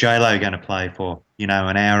 What's J-Lo going to play for? An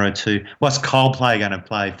hour or two. What's Coldplay going to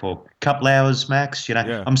play for? A couple hours max.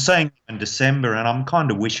 I'm seeing them in December, and I'm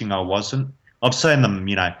kind of wishing I wasn't. I've seen them,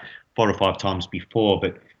 4 or 5 times before,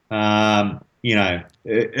 but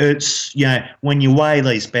it's, when you weigh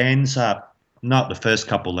these bands up, not the first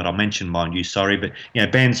couple that I mentioned, mind you, sorry, but,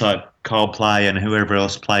 bands like Coldplay and whoever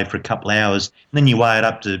else play for a couple of hours, and then you weigh it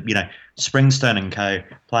up to, Springsteen and co.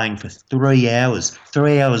 playing for 3 hours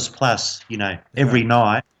plus, every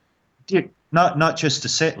night. Not just a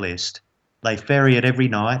set list. They ferry it every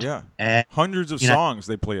night. Yeah. And, hundreds of songs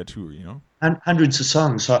they play a tour, Hundreds of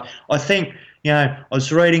songs. So I think, I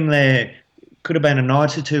was reading there, could have been a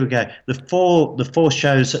night or two ago, the four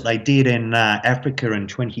shows that they did in Africa in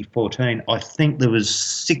 2014, I think there was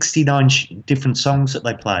 69 different songs that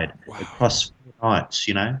they played across 4 nights,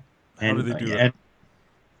 How do they do that?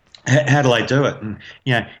 How do they do it? And,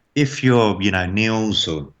 if you're, Niels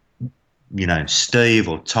or, Steve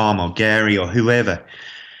or Tom or Gary or whoever,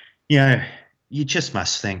 you just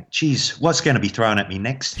must think, geez, what's going to be thrown at me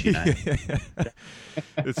next,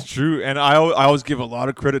 It's true. And I always give a lot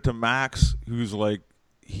of credit to Max, who's like,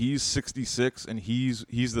 he's 66 and he's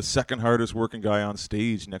the second hardest working guy on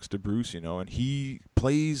stage next to Bruce, and he's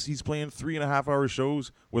playing 3.5 hour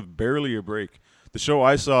shows with barely a break. The show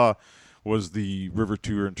I saw was the River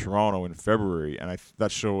Tour in Toronto in February, and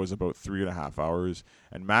that show was about 3.5 hours.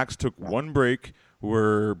 And Max took one break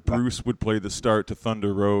where Bruce would play the start to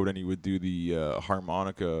Thunder Road, and he would do the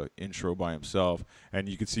harmonica intro by himself. And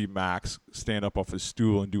you could see Max stand up off his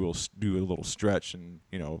stool and do a little stretch and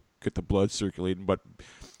get the blood circulating. But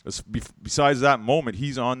besides that moment,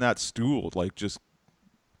 he's on that stool, like just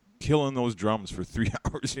killing those drums for 3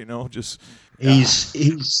 hours.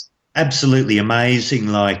 He's absolutely amazing.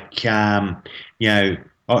 Like, I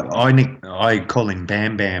call him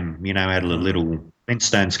Bam Bam, out of the little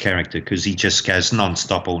Flintstones character, because he just goes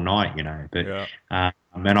non-stop all night, But and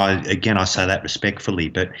I say that respectfully,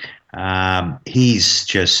 but he's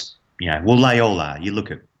just, well, they all are. You look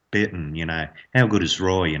at Benton, how good is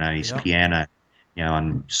Roy? His piano,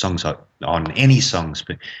 on songs on any songs,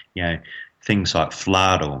 but things like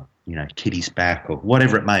Flood or Kitty's Back or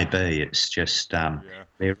whatever it may be. It's just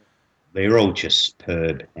they're all just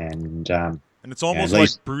superb, and it's almost like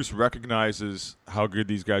Bruce recognizes how good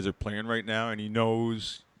these guys are playing right now, and he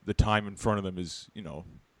knows the time in front of them is,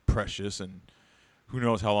 precious, and who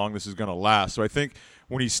knows how long this is going to last. So I think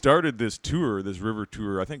when he started this tour, this River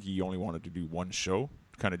Tour, I think he only wanted to do one show,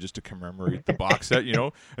 kind of just to commemorate the box set,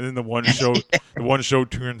 and then the one show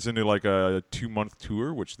turns into like a 2-month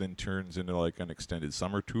tour, which then turns into like an extended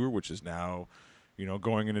summer tour, which is now,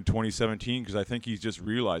 going into 2017, because I think he's just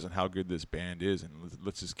realizing how good this band is, and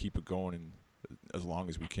let's just keep it going and as long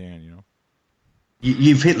as we can,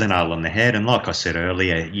 You've hit the nail on the head, and like I said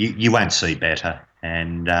earlier, you won't see better.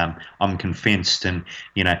 And I'm convinced, and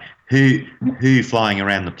who flying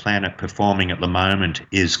around the planet performing at the moment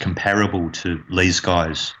is comparable to these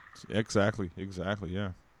guys. Exactly,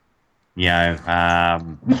 yeah.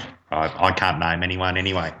 I can't name anyone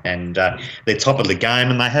anyway, and they're top of the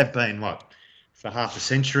game, and they have been for half a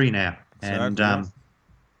century now, exactly. And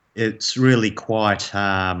it's really quite.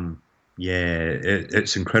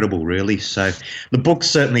 It's incredible, really. So the book's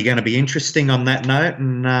certainly going to be interesting on that note.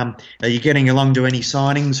 And are you getting along to any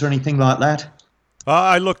signings or anything like that?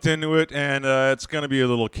 I looked into it, and it's going to be a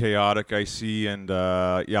little chaotic, I see. And,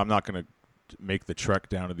 I'm not going to make the trek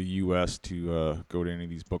down to the U.S. to go to any of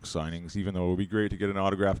these book signings, even though it would be great to get an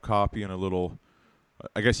autographed copy and a little –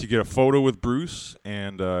 I guess you get a photo with Bruce,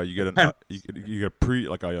 and you get you get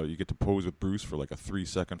to pose with Bruce for like a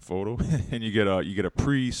 3-second photo, and you get a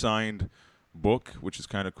pre-signed book, which is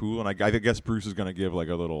kind of cool. And I guess Bruce is going to give like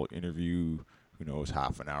a little interview, who knows,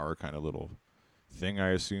 half an hour kind of little thing,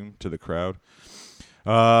 I assume, to the crowd.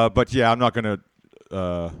 But yeah, I'm not going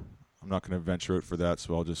to venture out for that,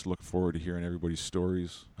 so I'll just look forward to hearing everybody's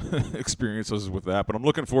stories, experiences with that. But I'm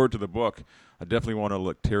looking forward to the book. I definitely want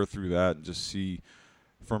to tear through that and just see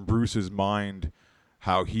from Bruce's mind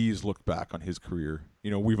how he's looked back on his career.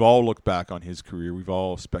 We've all looked back on his career. We've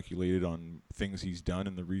all speculated on things he's done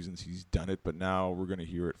and the reasons he's done it, but now we're going to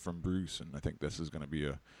hear it from Bruce, and I think this is going to be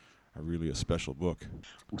a really a special book.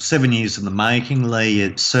 7 years in the making, Lee.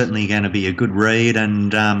 It's certainly going to be a good read,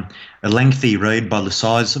 and a lengthy read by the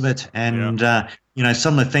size of it. And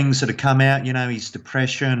some of the things that have come out, his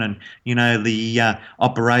depression and the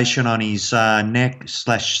operation on his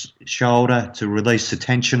neck/shoulder to release the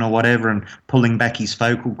tension or whatever, and pulling back his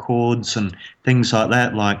vocal cords and things like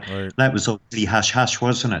that. That was all pretty hush hush,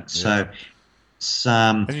 wasn't it? Yeah.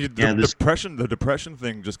 So the depression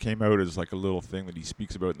thing just came out as like a little thing that he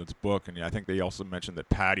speaks about in this book, and I think they also mentioned that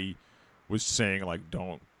Patty was saying like,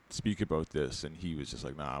 don't speak about this, and he was just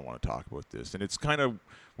like, nah, I want to talk about this. And it's kind of,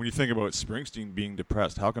 when you think about Springsteen being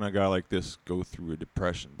depressed, how can a guy like this go through a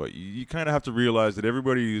depression? But you kind of have to realize that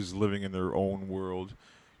everybody is living in their own world.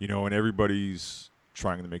 you know, and everybody's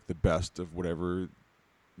trying to make the best of whatever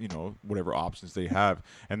options they have.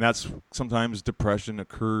 And that's sometimes depression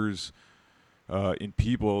occurs in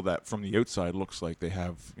people that from the outside looks like they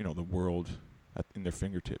have, you know, the world in their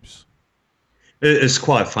fingertips. It's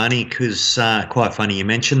quite funny you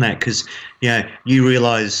mentioned that, because, you know, you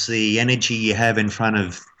realise the energy you have in front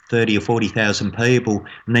of 30 or 40,000 people,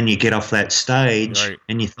 and then you get off that stage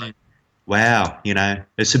and you think, wow, you know,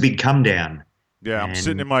 it's a big come down. Yeah, I'm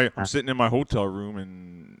sitting in my hotel room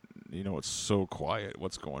and, you know, it's so quiet.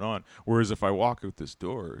 What's going on? Whereas if I walk out this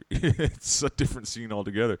door, it's a different scene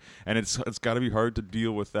altogether, and it's got to be hard to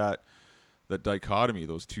deal with that dichotomy,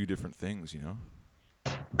 those two different things, you know.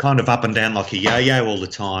 Kind of up and down like a yo-yo all the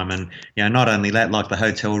time, and, you know, not only that, like the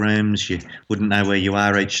hotel rooms, you wouldn't know where you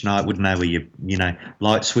are each night, wouldn't know where your, you know,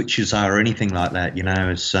 light switches are or anything like that. You know,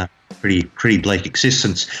 it's pretty bleak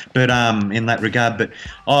existence. But in that regard, but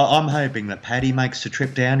I'm hoping that Paddy makes the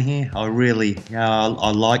trip down here. I really, you know, I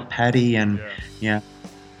like Paddy, and yeah,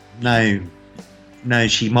 no,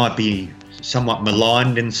 she might be somewhat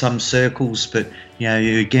maligned in some circles, but, you know,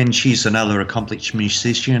 again, she's another accomplished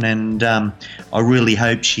musician, and I really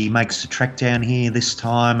hope she makes the trek down here this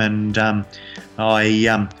time, and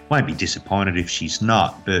I won't be disappointed if she's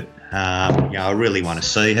not, but you know, I really want to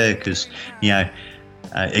see her, because, you know,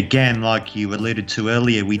 again, like you alluded to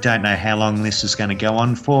earlier, we don't know how long this is going to go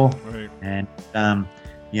on for, and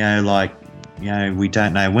you know, like, you know, we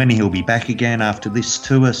don't know when he'll be back again after this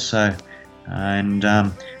tour, so, and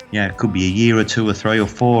yeah, it could be a year or 2 or 3 or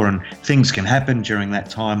 4, and things can happen during that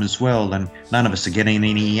time as well, and none of us are getting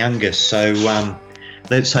any younger, so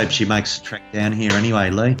let's hope she makes the trek down here anyway,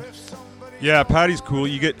 Lee. Yeah, Paddy's cool.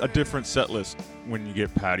 You get a different set list when you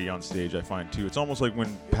get Paddy on stage, I find, too. It's almost like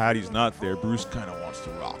when Paddy's not there, Bruce kind of wants to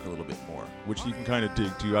rock a little bit more, which you can kind of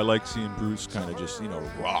dig, too. I like seeing Bruce kind of just, you know,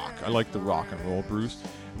 rock. I like the rock and roll Bruce.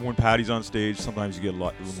 When Paddy's on stage, sometimes you get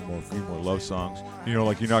a few more love songs. You know,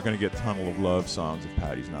 like, you're not going to get Tunnel of Love songs if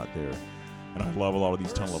Paddy's not there. And I love a lot of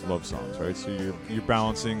these Tunnel of Love songs, right? So you're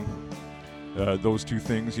balancing those two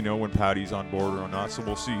things, you know, when Paddy's on board or not. So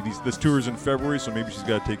we'll see. This tour is in February, so maybe she's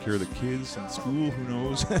got to take care of the kids and school. Who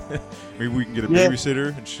knows? Maybe we can get a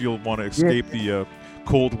babysitter, and she'll want to escape the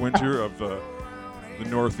cold winter of the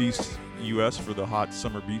northeast U.S. for the hot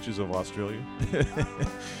summer beaches of Australia.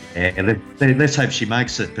 Yeah, let's hope she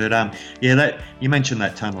makes it. But yeah, that you mentioned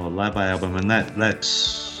that Tunnel of Love album, and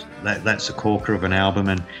that's a corker of an album.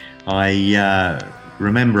 And I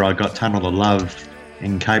remember I got Tunnel of Love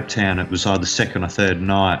in Cape Town. It was either second or third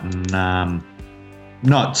night, and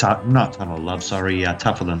not Tunnel of Love, sorry,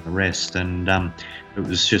 Tougher Than the Rest, and it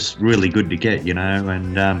was just really good to get, you know. And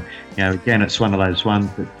you know, again, it's one of those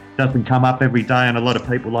ones that doesn't come up every day, and a lot of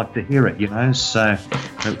people like to hear it, you know. So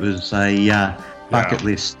it was a bucket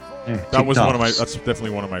list. Yeah, that's definitely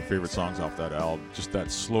one of my favorite songs off that album. Just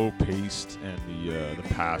that slow paced and the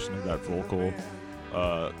passion of that vocal.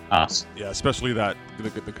 Yeah, especially the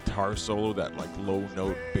guitar solo, that like low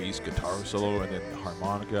note bass guitar solo, and then the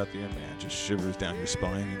harmonica at the end, man, just shivers down your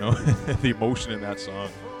spine, you know. The emotion in that song.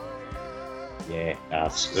 Yeah,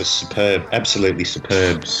 it's superb, absolutely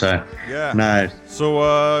superb. So yeah. No.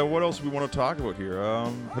 So what else do we want to talk about here?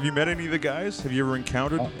 Have you met any of the guys? Have you ever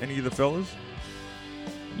encountered any of the fellas?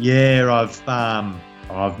 Yeah,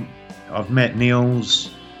 I've met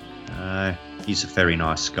Niels. He's a very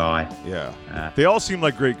nice guy. Yeah. They all seem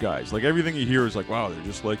like great guys. Like, everything you hear is like, wow, they're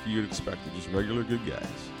just like you'd expect. They're just regular good guys.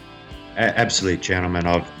 Absolute gentlemen.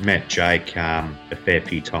 I've met Jake a fair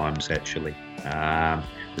few times, actually.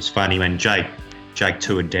 It's funny, when Jake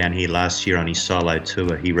toured down here last year on his solo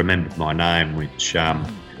tour, he remembered my name, which,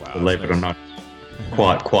 believe it or not,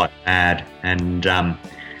 quite mad. And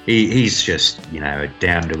he's just, you know, a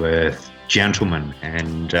down-to-earth gentleman,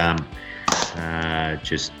 and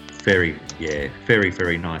just very,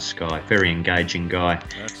 very nice guy, very engaging guy.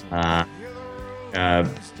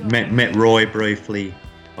 Met Roy briefly.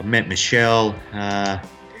 I met Michelle.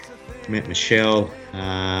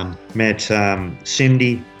 Met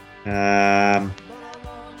Cindy. I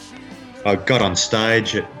got on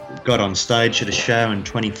stage at a show in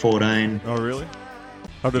 2014. Oh, really?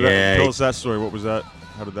 How did that? Tell us that story. What was that?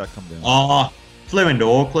 How did that come down? Oh, flew into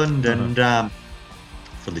Auckland and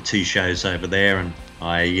for the 2 shows over there, and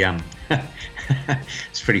I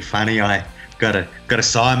it's pretty funny. I got a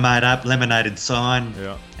sign made up, laminated sign,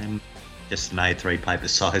 and just an A3 paper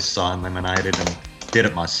size sign, laminated, and did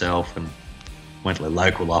it myself, and went to the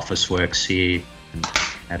local office works here and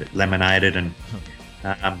had it laminated, and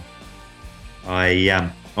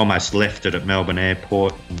I almost left it at Melbourne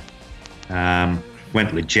Airport. And, went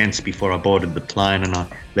to the gents before I boarded the plane, and I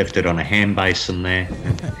left it on a hand basin there.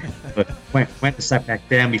 But went and sat back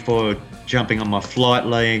down before jumping on my flight,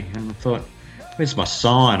 Lee, and I thought, where's my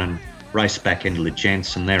sign? And raced back into the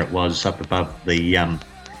gents, and there it was up above the on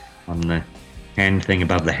the hand thing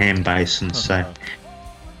above the hand basin. So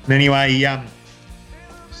anyway,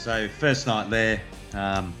 so first night there,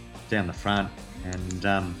 down the front, and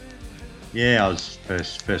I was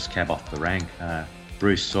first cab off the rank.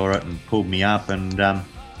 Bruce saw it and pulled me up, and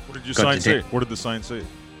What did your sign say? What did the sign say?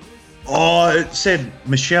 Oh, it said,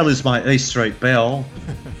 Michelle is my East Street belle,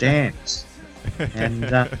 dance. And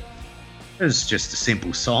it was just a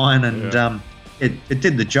simple sign, and it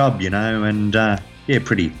did the job, you know, and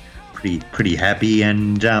pretty happy,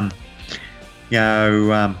 and had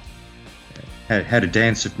a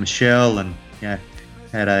dance with Michelle, and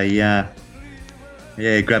had a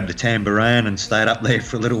grabbed a tambourine and stayed up there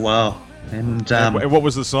for a little while. And what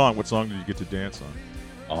was the song? What song did you get to dance on?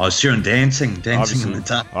 Oh, sure, and dancing Obviously, in the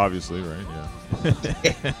dark. Obviously, right?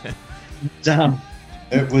 Yeah.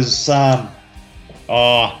 It was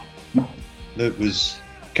it was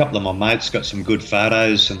a couple of my mates got some good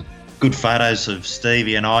photos of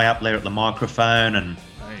Stevie and I up there at the microphone, and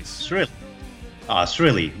Nice. it's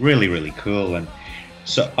really cool. And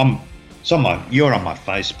so you're on my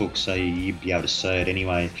Facebook, so you'd be able to see it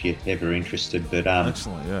anyway if you're ever interested. But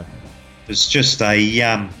Excellent, yeah. it's just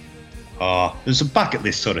it was a bucket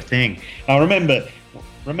list sort of thing. I remember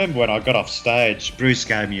when I got off stage, Bruce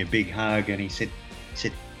gave me a big hug, and he said,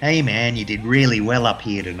 "Hey man, you did really well up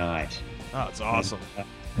here tonight." Oh, it's awesome.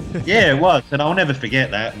 Yeah, it was, and I'll never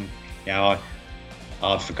forget that. And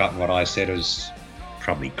I've forgotten what I said. It was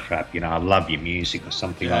probably crap, I love your music or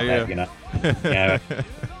something that,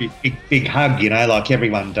 big hug, like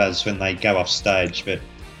everyone does when they go off stage. But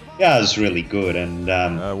it was really good, and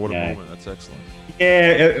what a moment! That's excellent.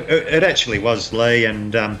 Yeah, it actually was, Lee,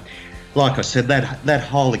 and like I said, that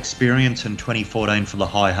whole experience in 2014 for the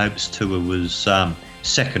High Hopes tour was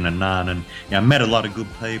second to none, and met a lot of good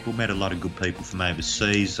people from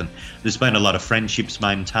overseas, and there's been a lot of friendships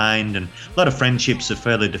maintained, and a lot of friendships have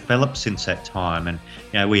further developed since that time. And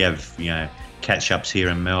we have catch-ups here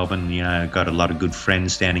in Melbourne. Got a lot of good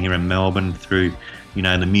friends down here in Melbourne through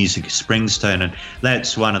the music of Springsteen, and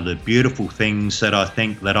that's one of the beautiful things that I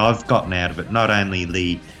think that I've gotten out of it. Not only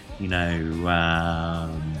the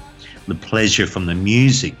pleasure from the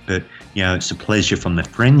music, but it's a pleasure from the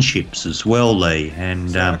friendships as well, Lee.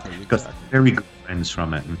 And got very good friends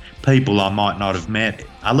from it, and people I might not have met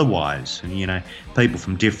otherwise, and people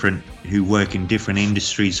from who work in different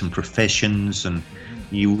industries and professions, and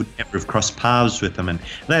you would never have crossed paths with them. And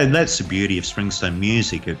that's the beauty of Springsteen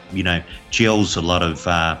music. It gels a lot of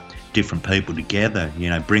different people together,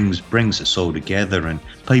 brings us all together, and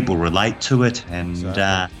people relate to it. And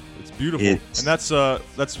Exactly. It's beautiful. And that's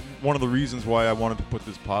one of the reasons why I wanted to put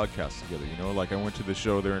this podcast together. Like I went to the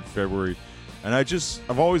show there in February, and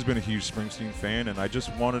I've always been a huge Springsteen fan, and I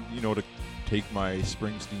just wanted to take my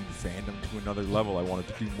Springsteen fandom to another level. I wanted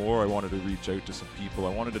to do more. I wanted to reach out to some people.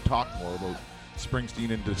 I wanted to talk more about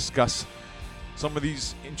Springsteen and discuss some of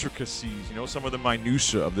these intricacies, some of the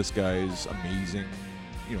minutia of this guy's amazing,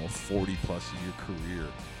 40-plus year career.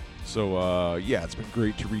 So, it's been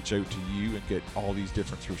great to reach out to you and get all these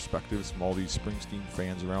different perspectives from all these Springsteen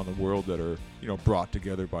fans around the world that are, brought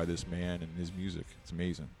together by this man and his music. It's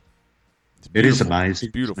amazing. It is amazing.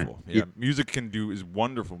 It's beautiful. Yeah, music is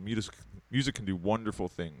wonderful. Music can do wonderful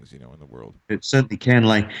things, in the world. It certainly can,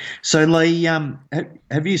 Lee. So, Lee,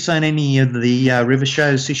 have you seen any of the River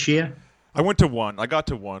shows this year? I went to one. I got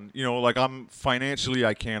to one. I'm financially,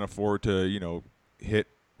 I can't afford to, hit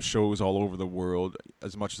shows all over the world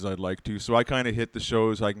as much as I'd like to. So I kind of hit the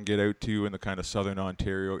shows I can get out to in the kind of southern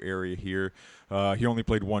Ontario area here. He only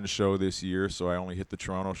played one show this year, so I only hit the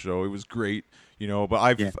Toronto show. It was great,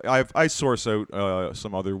 but I source out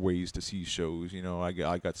some other ways to see shows.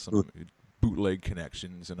 I got some bootleg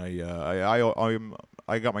connections, and I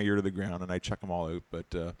got my ear to the ground and I check them all out.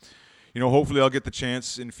 But hopefully I'll get the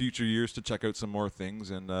chance in future years to check out some more things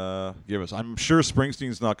and give us. I'm sure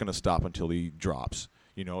Springsteen's not going to stop until he drops.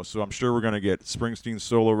 So I'm sure we're going to get Springsteen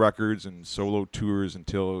solo records and solo tours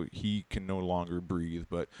until he can no longer breathe.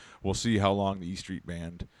 But we'll see how long the E Street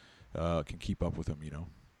Band can keep up with him.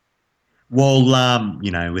 Well,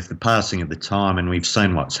 with the passing of the time, and we've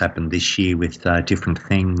seen what's happened this year with different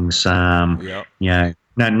things. Nothing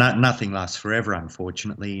lasts forever,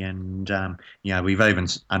 unfortunately, and we've even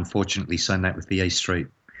unfortunately seen that with the E Street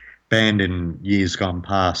Band in years gone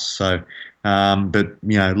past. So, but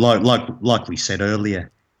like we said earlier,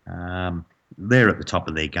 they're at the top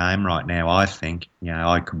of their game right now. I think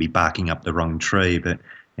I could be barking up the wrong tree, but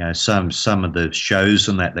some of the shows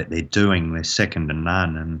and that they're doing, they're second to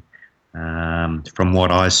none. And from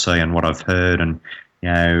what I see and what I've heard, and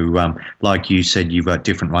like you said, you've got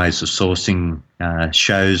different ways of sourcing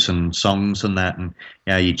shows and songs and that, and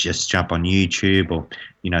you just jump on YouTube or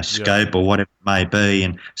Scope or whatever it may be,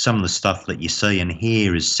 and some of the stuff that you see and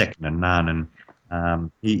hear is second to none.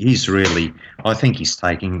 And he's really, I think he's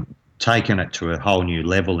taken it to a whole new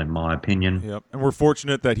level, in my opinion. Yep, and we're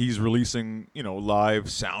fortunate that he's releasing live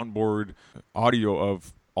soundboard audio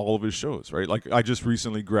of all of his shows, right? Like, I just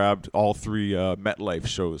recently grabbed all 3 MetLife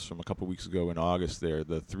shows from a couple of weeks ago in August there.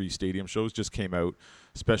 The 3 stadium shows just came out,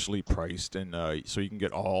 specially priced, and so you can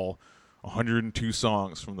get all 102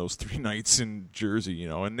 songs from those 3 nights in Jersey,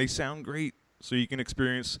 and they sound great. So you can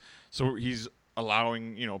experience, so he's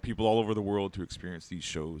allowing, people all over the world to experience these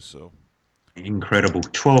shows, so. Incredible.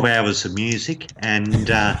 12 hours of music, and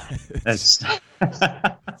that's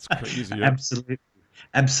crazy. Yeah.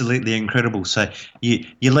 Absolutely incredible. So you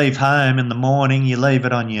leave home in the morning, you leave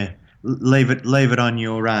it on your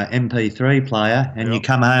MP3 player, and you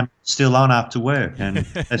come home still on after work, and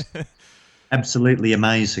that's absolutely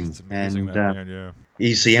amazing. It's amazing, and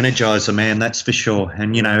he's the Energizer man, that's for sure.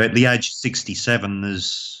 And at the age of 67,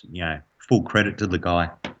 there's full credit to the guy.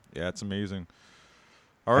 Yeah, it's amazing.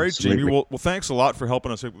 All right, Absolutely. Jamie. Well, thanks a lot for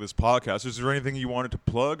helping us out with this podcast. Is there anything you wanted to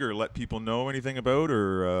plug or let people know anything about,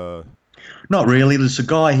 or? Not really. There's a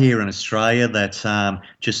guy here in Australia that's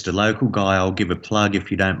just a local guy. I'll give a plug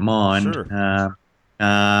if you don't mind. Sure.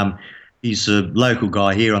 He's a local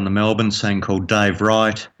guy here on the Melbourne scene called Dave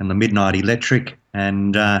Wright and the Midnight Electric,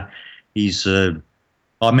 and I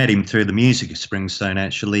met him through the music of Springsteen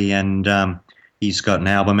actually, and he's got an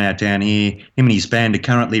album out down here. Him and his band are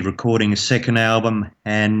currently recording a second album,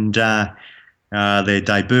 and their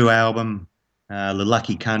debut album, The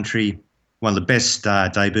Lucky Country, one of the best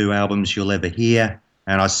debut albums you'll ever hear,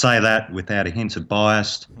 and I say that without a hint of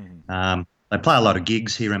bias. They play a lot of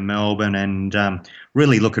gigs here in Melbourne, and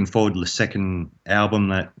really looking forward to the second album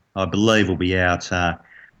that I believe will be out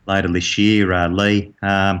later this year, Lee.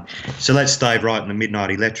 So that's Dave Wright and the Midnight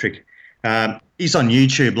Electric. He's on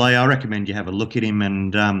YouTube, Lee. I recommend you have a look at him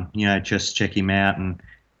and just check him out, and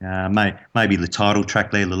maybe the title track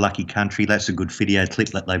there, The Lucky Country. That's a good video clip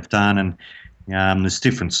that they've done, and there's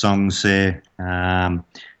different songs there,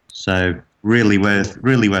 so really worth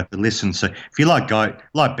a listen. So if you like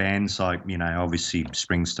bands like obviously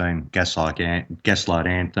Springsteen, Gaslight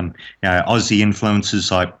Anthem, Aussie influences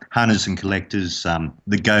like Hunters and Collectors,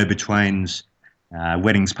 the Go-Betweens,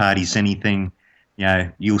 Weddings, Parties, Anything,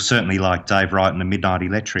 you'll certainly like Dave Wright and the Midnight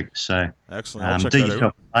Electric. So excellent. I'll check do that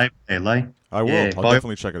yourself a favour there, Lee. I will. Yeah, I'll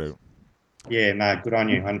definitely check it out. Yeah, no, good on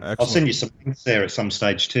you. And I'll send you some links there at some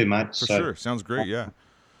stage too, mate. For sure. Sounds great, yeah.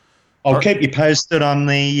 I'll keep you posted on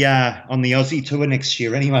the Aussie tour next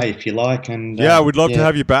year anyway, if you like. And we'd love to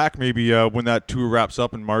have you back maybe when that tour wraps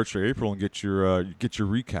up in March or April and get your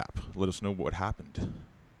recap. Let us know what happened.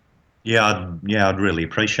 Yeah, I'd really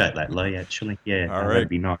appreciate that, Lee, actually. Yeah, all right. That'd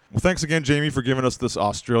be nice. Well, thanks again, Jamie, for giving us this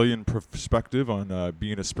Australian perspective on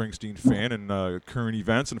being a Springsteen fan and current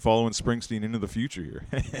events and following Springsteen into the future here.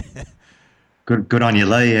 Good on you,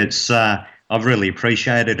 Lee. It's I've really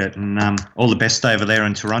appreciated it, and all the best over there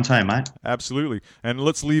in Toronto, mate. Absolutely. And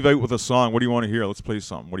let's leave out with a song. What do you want to hear? Let's play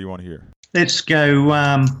something. What do you want to hear? Let's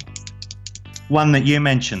go one that you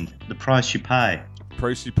mentioned, The Price You Pay.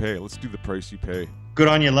 Price You Pay. Let's do The Price You Pay. Good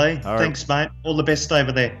on you, Lee. All right. Thanks, mate. All the best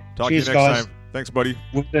over there. Talk Cheers, to you next guys. time. Thanks, buddy.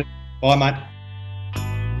 Bye, mate.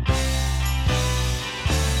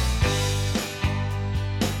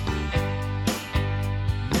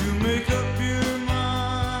 You make up your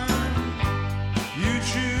mind, you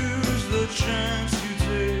choose the chance you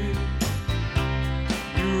take,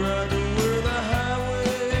 you ride to where the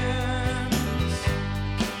highway ends,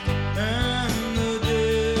 and the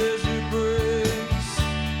desert breaks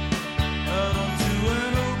out onto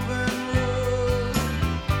an open road,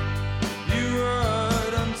 you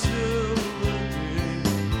ride until the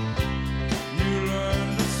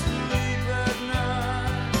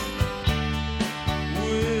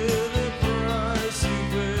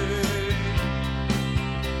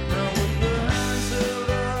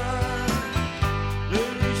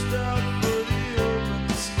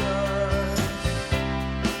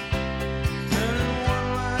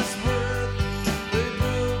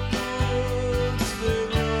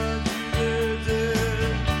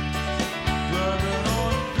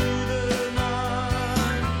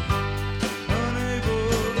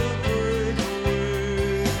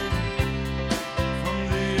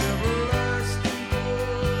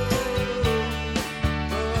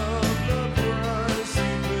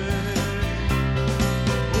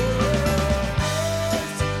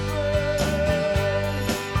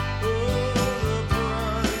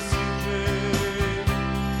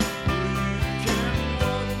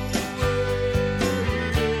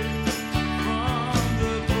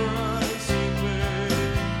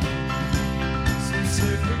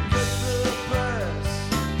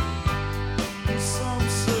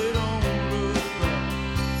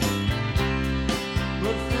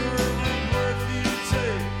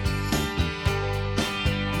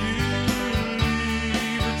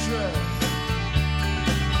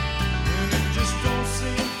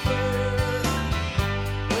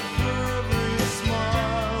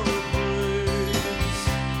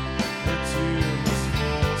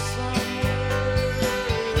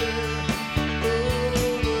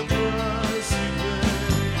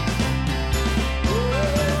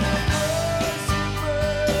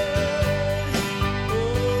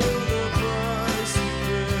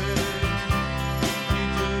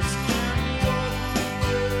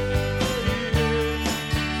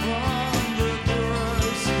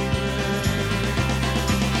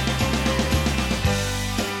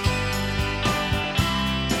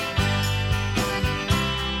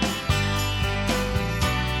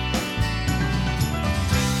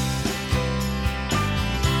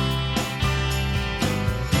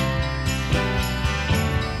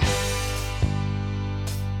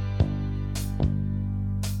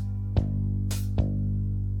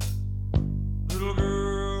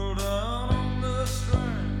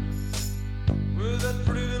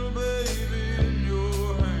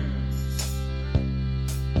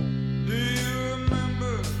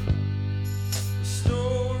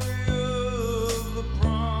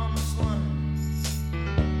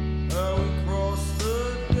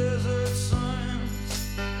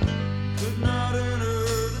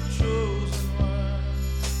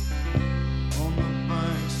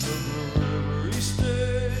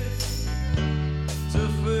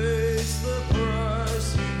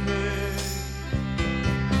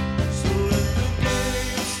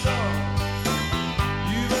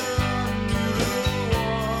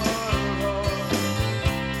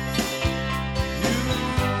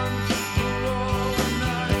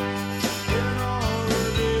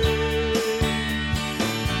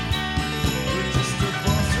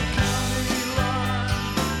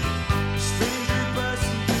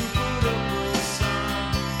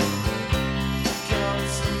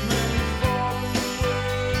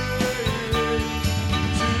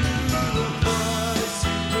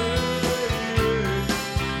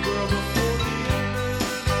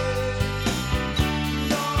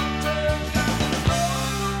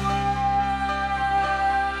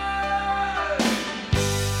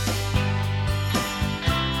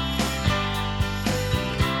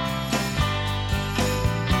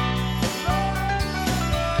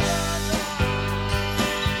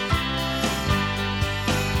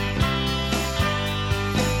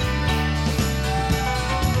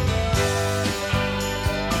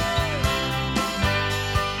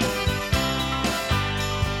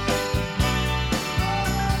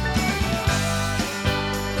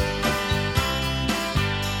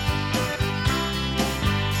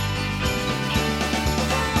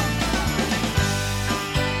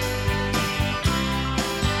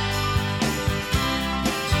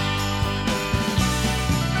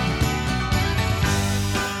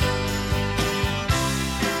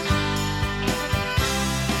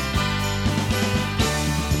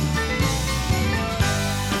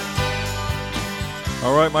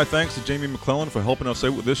right, my thanks to Jamie McClellan for helping us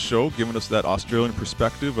out with this show, giving us that Australian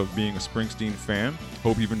perspective of being a Springsteen fan.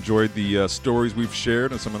 Hope you've enjoyed the stories we've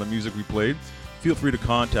shared and some of the music we played. Feel free to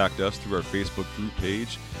contact us through our Facebook group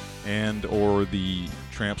page and or the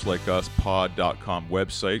trampslikeUsPod.com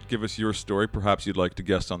website. Give us your story. Perhaps you'd like to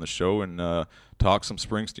guest on the show and talk some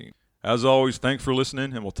Springsteen. As always, thanks for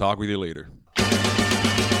listening, and we'll talk with you later.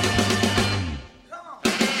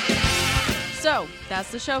 So,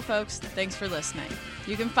 that's the show, folks. Thanks for listening.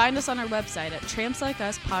 You can find us on our website at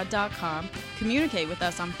trampslikeUsPod.com, communicate with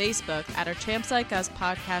us on Facebook at our Tramps Like Us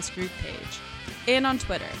podcast group page, and on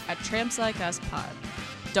Twitter at TrampsLikeUsPod.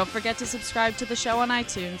 Don't forget to subscribe to the show on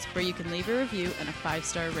iTunes, where you can leave a review and a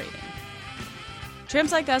 5-star rating.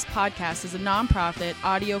 Tramps Like Us podcast is a non-profit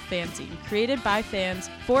audio fanzine created by fans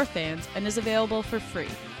for fans and is available for free.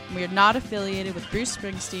 We are not affiliated with Bruce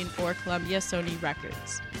Springsteen or Columbia Sony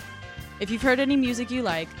Records. If you've heard any music you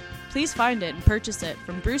like, please find it and purchase it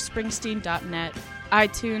from brucespringsteen.net,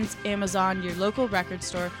 iTunes, Amazon, your local record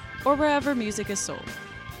store, or wherever music is sold.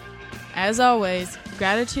 As always,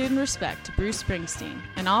 gratitude and respect to Bruce Springsteen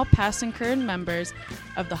and all past and current members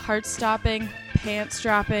of the heart-stopping,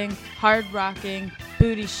 pants-dropping, hard-rocking,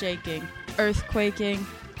 booty-shaking, earthquaking,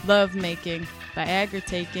 love-making,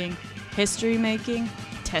 Viagra-taking, history-making,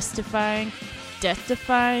 testifying,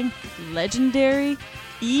 death-defying, legendary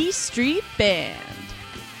E Street Band.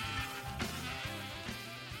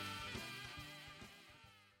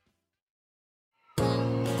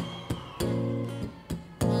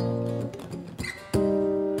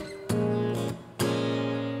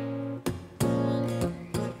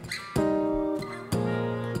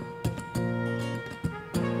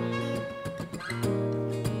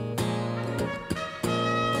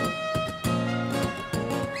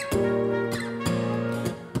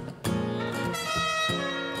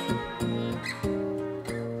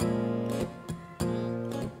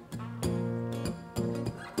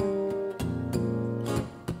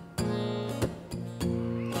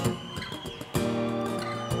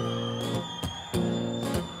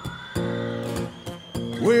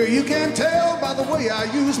 Well, you can tell by the way I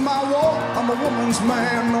use my walk. I'm a woman's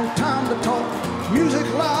man, no time to talk. Music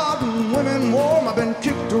loud and women warm. I've been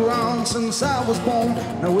kicked around since I was born.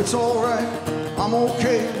 No, it's alright, I'm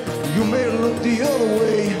okay. You may look the other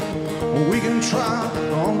way. We can try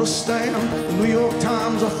to understand the New York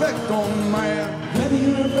Times effect on man. Whether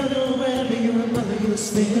you're a brother or whether you're a mother, you're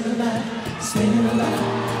staying alive, staying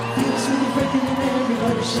alive. Feels really breaking and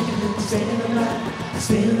everybody shaking and staying alive,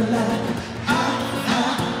 staying alive.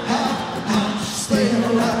 Staying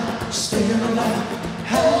alive, staying alive.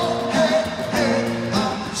 Hey, hey, hey,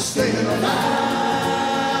 I'm staying alive.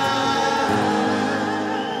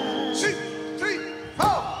 6, 3, 4.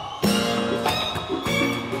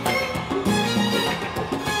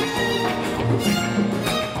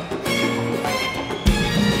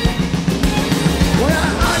 When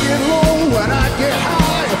I get low, when I get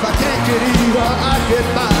high, if I can't get either, I get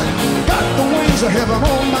by. Got the wings of heaven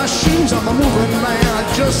on my shoes. I'm a moving man, I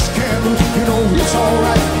just can't lose. You know, it's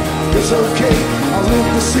alright, it's okay. I live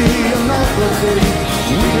to see another day.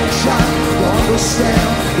 We can try to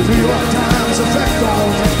understand the New York Times effect on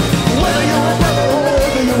me. Whether you're a brother or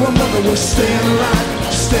whether you're a mother, we're staying alive,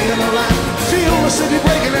 staying alive. Feel the city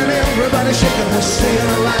breaking and everybody shaking. We're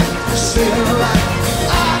staying alive, staying alive.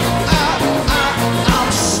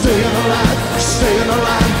 I'm staying alive, staying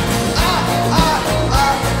alive.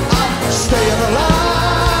 Staying alive.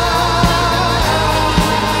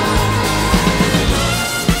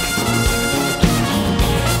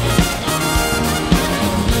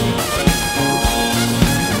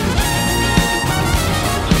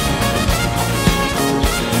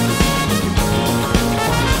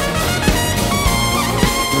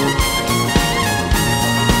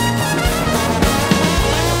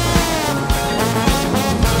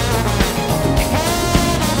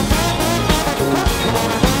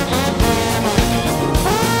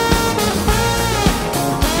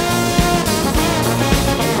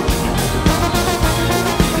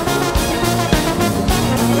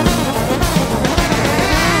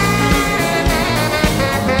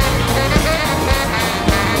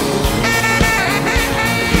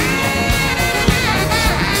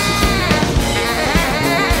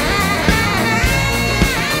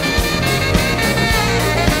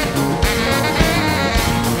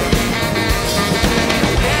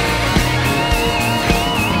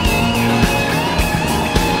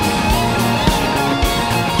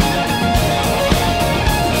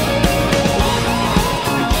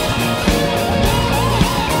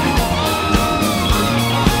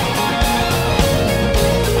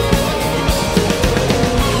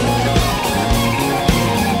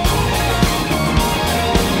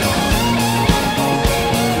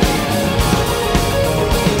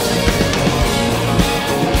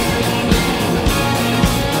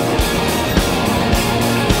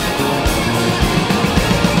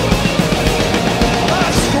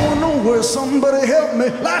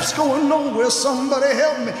 going nowhere, somebody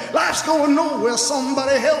help me. Life's going nowhere,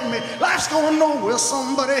 somebody help me. Life's going nowhere,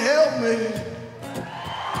 somebody help me.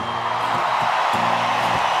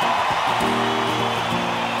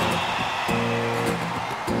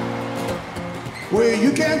 Well,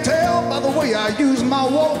 you can't tell by the way I use my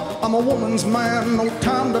walk. I'm a woman's man, no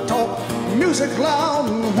time to talk. Music loud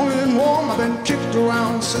and when warm. I've been kicked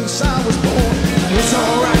around since I was born. It's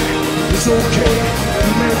alright, it's okay.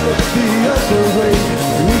 You may look the other way.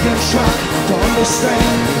 We can try to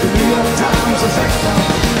understand the New York Times effect.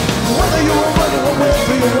 Whether you're a brother or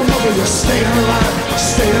whether you're a mother, you're staying alive,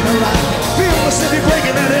 staying alive. Feel the city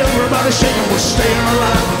breaking and everybody shaking. We're staying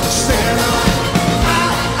alive, staying alive.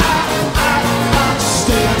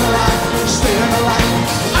 Staying alive, staying alive.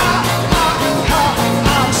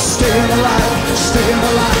 I'm staying alive, staying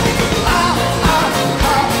alive.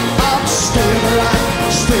 I'm staying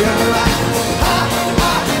alive, staying alive.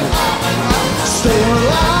 Staying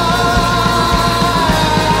alive.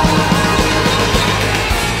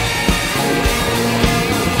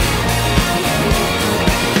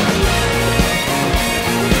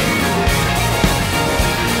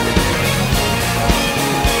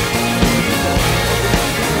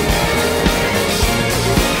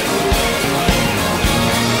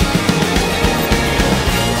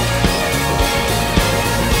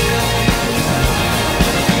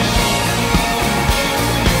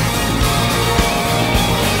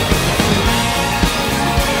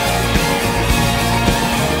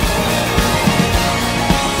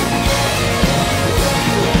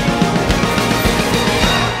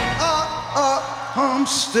 I'm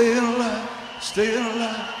staying alive, staying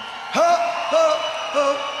alive.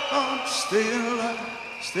 I'm staying alive,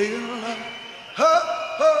 staying alive.